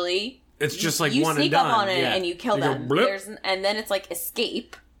usually it's just like you one sneak and done. up on it and you kill them. And then it's like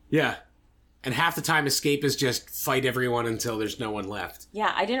escape. Yeah. And half the time escape is just fight everyone until there's no one left.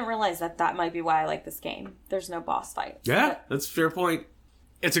 Yeah, I didn't realize that might be why I like this game. There's no boss fights. Yeah, that's a fair point.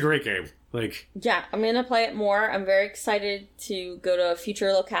 It's a great game. Yeah, I'm going to play it more. I'm very excited to go to future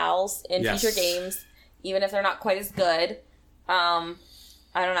locales in future games, even if they're not quite as good. I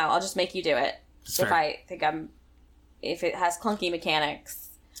don't know. I'll just make you do it. If it has clunky mechanics,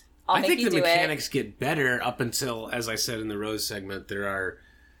 I'll make you do it. I think the mechanics get better up until, as I said in the Rose segment, there are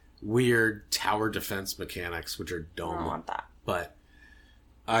weird tower defense mechanics, which are dumb. I don't want that. But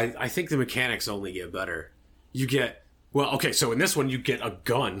I think the mechanics only get better. You get... Well, okay, so in this one, you get a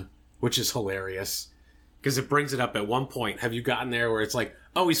gun, which is hilarious. Because it brings it up at one point. Have you gotten there where it's like,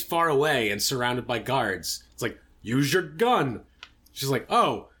 oh, he's far away and surrounded by guards. It's like, use your gun. She's like,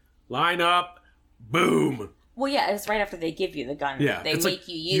 oh, line up, boom. Well, yeah, it's right after they give you the gun. Yeah, they make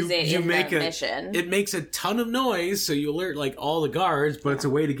you use it in the mission. It makes a ton of noise, so you alert all the guards, but it's a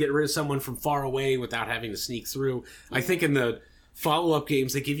way to get rid of someone from far away without having to sneak through. I think in the follow-up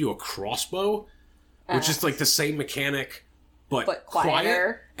games, they give you a crossbow. Which is the same mechanic, but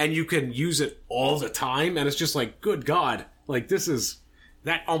quieter. And you can use it all the time, and it's just good God.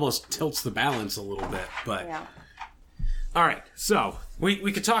 That almost tilts the balance a little bit, but... Yeah. Alright, so, we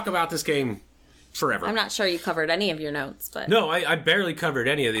could talk about this game forever. I'm not sure you covered any of your notes, but... No, I barely covered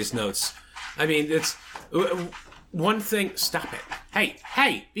any of these notes. I mean, it's... One thing... Stop it.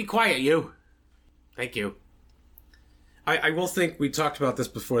 Hey, be quiet, you. Thank you. I will think we talked about this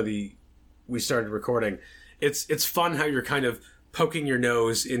before we started recording. It's fun how you're kind of poking your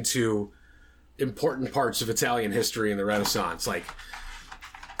nose into important parts of Italian history in the Renaissance.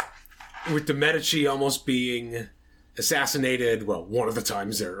 With the Medici almost being assassinated, well, one of the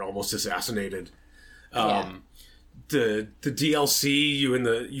times they're almost assassinated. The DLC,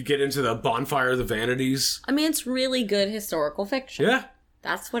 you get into the Bonfire of the Vanities. I mean, it's really good historical fiction. Yeah.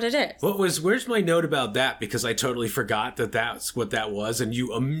 That's what it is. Where's my note about that? Because I totally forgot that's what that was, and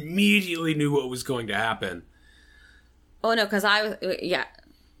you immediately knew what was going to happen. Oh, no, because yeah.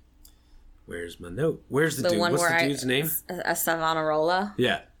 Where's my note? Where's the dude? What's the dude's name? A Savonarola.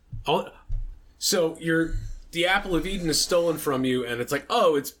 Yeah. So the Apple of Eden is stolen from you, and it's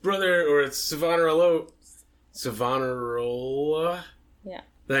it's brother, or it's Savonarola. Savonarola? Yeah.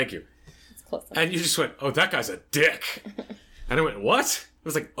 Thank you. It's close enough. And you just went, oh, that guy's a dick. And I went, what? I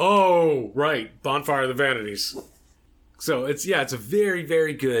was like, oh, right, Bonfire of the Vanities. So it's a very,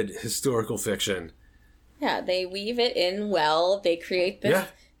 very good historical fiction. Yeah, they weave it in well. They create this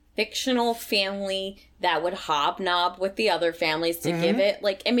fictional family that would hobnob with the other families to give it,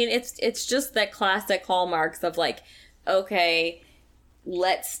 like, I mean, it's just that classic hallmarks of, like, okay,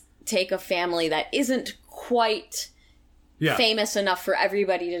 let's take a family that isn't quite famous enough for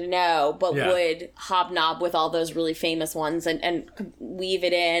everybody to know, but would hobnob with all those really famous ones and weave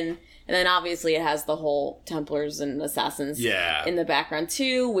it in. And then obviously it has the whole Templars and Assassins in the background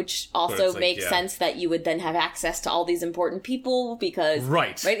too, which also makes sense that you would then have access to all these important people because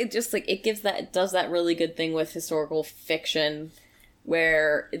right, it just like it does that really good thing with historical fiction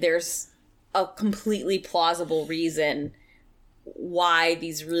where there's a completely plausible reason why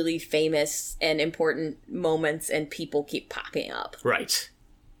these really famous and important moments and people keep popping up. Right.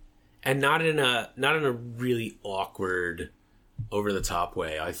 And not in a really awkward, over the top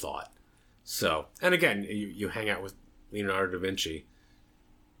way, I thought. So, and again, you hang out with Leonardo da Vinci,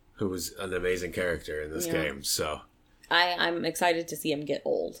 who was an amazing character in this game. So, I'm excited to see him get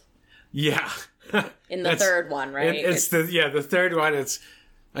old. Yeah, in the third one, right? It's the third one.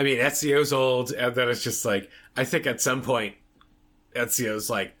 Ezio's old, and then it's just like I think at some point, Ezio's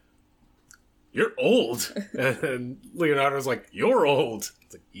like, "You're old," and Leonardo's like, "You're old."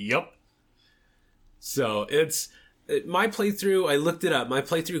 It's like, "Yep." So my playthrough, I looked it up. My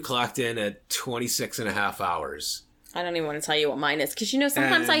playthrough clocked in at 26 and a half hours. I don't even want to tell you what mine is. Because,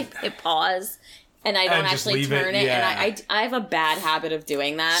 sometimes I hit pause and I don't actually turn it. And I have a bad habit of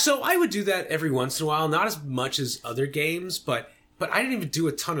doing that. So I would do that every once in a while. Not as much as other games, but I didn't even do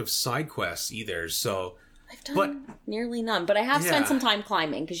a ton of side quests either. So I've done nearly none. But I have spent some time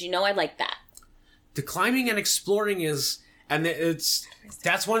climbing because I like that. The climbing and exploring is... And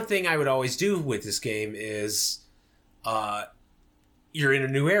that's one thing I would always do with this game is... you're in a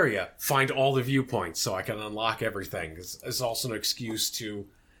new area. Find all the viewpoints so I can unlock everything. It's also an excuse to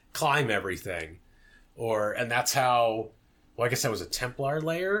climb everything. And that's how... Well, I guess that was a Templar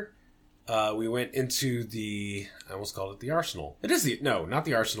lair. We went into I almost called it the Arsenal. No, not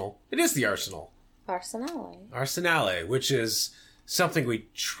the Arsenal. It is the Arsenal. Arsenale, which is something we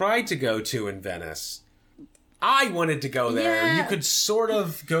tried to go to in Venice. I wanted to go there. Yeah. You could sort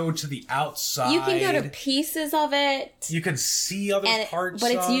of go to the outside. You can go to pieces of it. You can see other parts of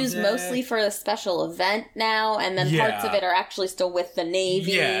it. But it's used mostly for a special event now, and then parts of it are actually still with the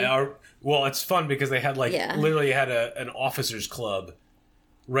Navy. Yeah, well, it's fun because they had literally had an officers club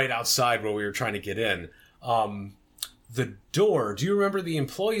right outside where we were trying to get in. The door, do you remember the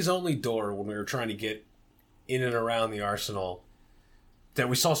employees only door when we were trying to get in and around the Arsenal that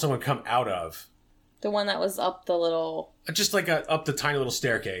we saw someone come out of? The one that was up the little... Just like up the tiny little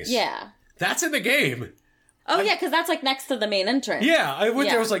staircase. Yeah. That's in the game. Oh, yeah, because that's like next to the main entrance. Yeah, I went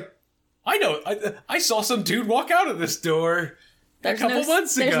there, I was like, I know, I saw some dude walk out of this door a couple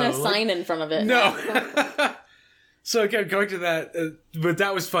months ago. There's no sign in front of it. No. So again, going to that, but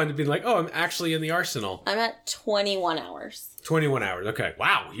that was fun to be like, oh, I'm actually in the Arsenal. I'm at 21 hours. 21 hours, okay.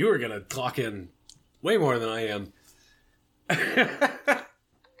 Wow, you were going to clock in way more than I am. I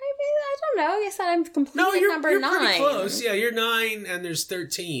don't know. You said I'm completely number 9. Pretty close. Yeah, you're 9 and there's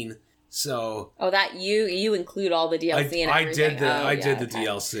 13. So that you include all the DLC and everything. I did the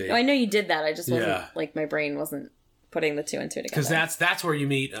DLC. No, I know you did that. I just wasn't like my brain wasn't putting the two and two together. Because that's where you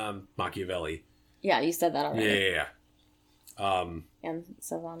meet Machiavelli. Yeah, you said that already. Yeah. And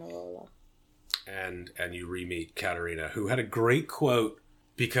Savonarola. And you re-meet Caterina, who had a great quote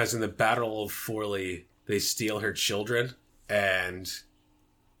because in the Battle of Forli they steal her children and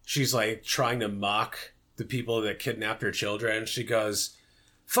she's like trying to mock the people that kidnapped her children. She goes,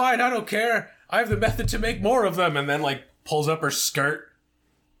 "Fine, I don't care. I have the method to make more of them." And then like pulls up her skirt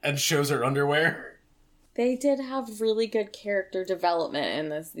and shows her underwear. They did have really good character development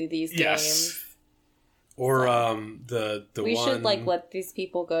in these games. Or the we one... should like let these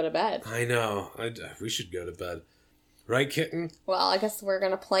people go to bed. I know. We should go to bed. Right, kitten? Well, I guess we're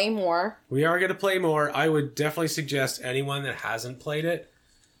going to play more. We are going to play more. I would definitely suggest anyone that hasn't played it,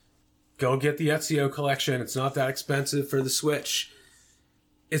 go get the Ezio collection. It's not that expensive for the Switch.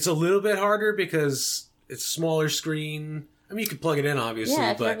 It's a little bit harder because it's smaller screen. I mean, you could plug it in, obviously.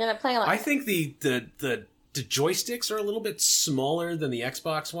 Yeah, if you're going to play I think the joysticks are a little bit smaller than the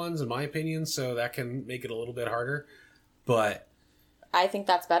Xbox ones, in my opinion, so that can make it a little bit harder. But I think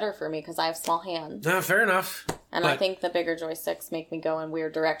that's better for me because I have small hands. Fair enough. And I think the bigger joysticks make me go in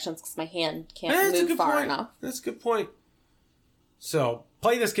weird directions because my hand can't move far enough. That's a good point. So,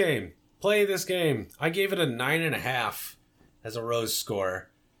 play this game. I gave it a 9.5 as a Rose score.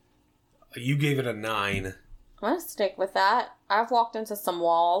 You gave it a 9. I'm going to stick with that. I've walked into some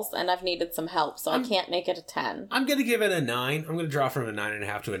walls and I've needed some help, so I can't make it a 10. I'm going to give it a 9. I'm going to draw from a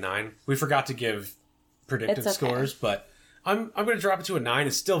 9.5 to a 9. We forgot to give predictive It's okay. scores, but I'm going to drop it to a 9.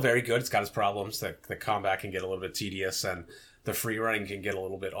 It's still very good. It's got its problems. The combat can get a little bit tedious, and the free running can get a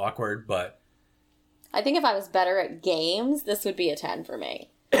little bit awkward, but... I think if I was better at games, this would be a 10 for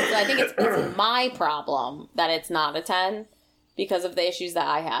me. So I think it's my problem that it's not a 10 because of the issues that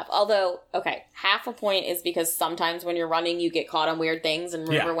I have. Although, okay, half a point is because sometimes when you're running, you get caught on weird things. And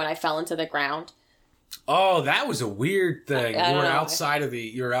remember when I fell into the ground? Oh, that was a weird thing. I You were don't know. outside of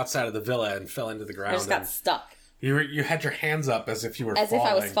the villa and fell into the ground. I just got stuck. You had your hands up as if you were As falling.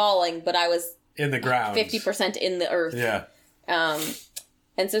 if I was falling, but I was in the ground. 50% in the earth. Yeah.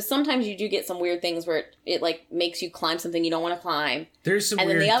 And so sometimes you do get some weird things where it like makes you climb something you don't want to climb. There's some and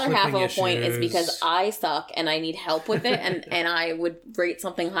then weird the other half of clipping a point is issues. because I suck and I need help with it, and I would rate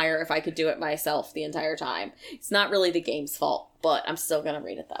something higher if I could do it myself the entire time. It's not really the game's fault, but I'm still going to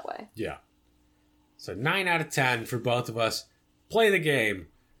rate it that way. Yeah. So 9 out of 10 for both of us. Play the game.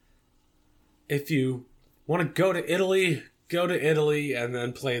 If you want to go to Italy and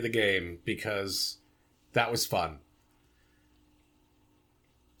then play the game because that was fun.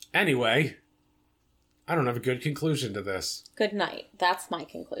 Anyway, I don't have a good conclusion to this. Good night. That's my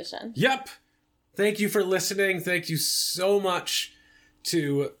conclusion. Yep. Thank you for listening. Thank you so much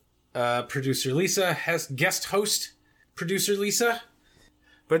to producer Lisa, guest host producer Lisa.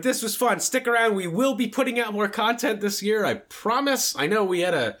 But this was fun. Stick around. We will be putting out more content this year. I promise. I know we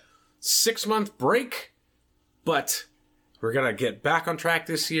had a 6-month break, but we're going to get back on track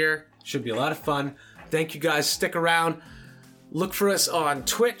this year. Should be a lot of fun. Thank you guys. Stick around. Look for us on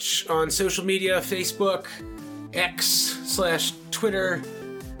Twitch, on social media, Facebook, X/Twitter.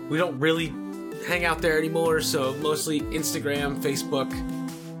 We don't really hang out there anymore, so mostly Instagram, Facebook,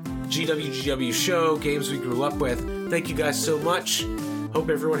 GWGW Show, games we grew up with. Thank you guys so much. Hope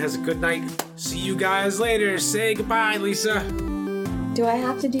everyone has a good night. See you guys later. Say goodbye, Lisa. Do I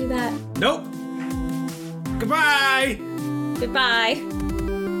have to do that? Nope. Goodbye. Goodbye.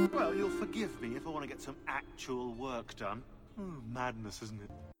 Well, you'll forgive me if I want to get some actual work done. Madness, isn't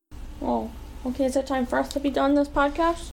it? Oh, okay. Is it time for us to be done this podcast?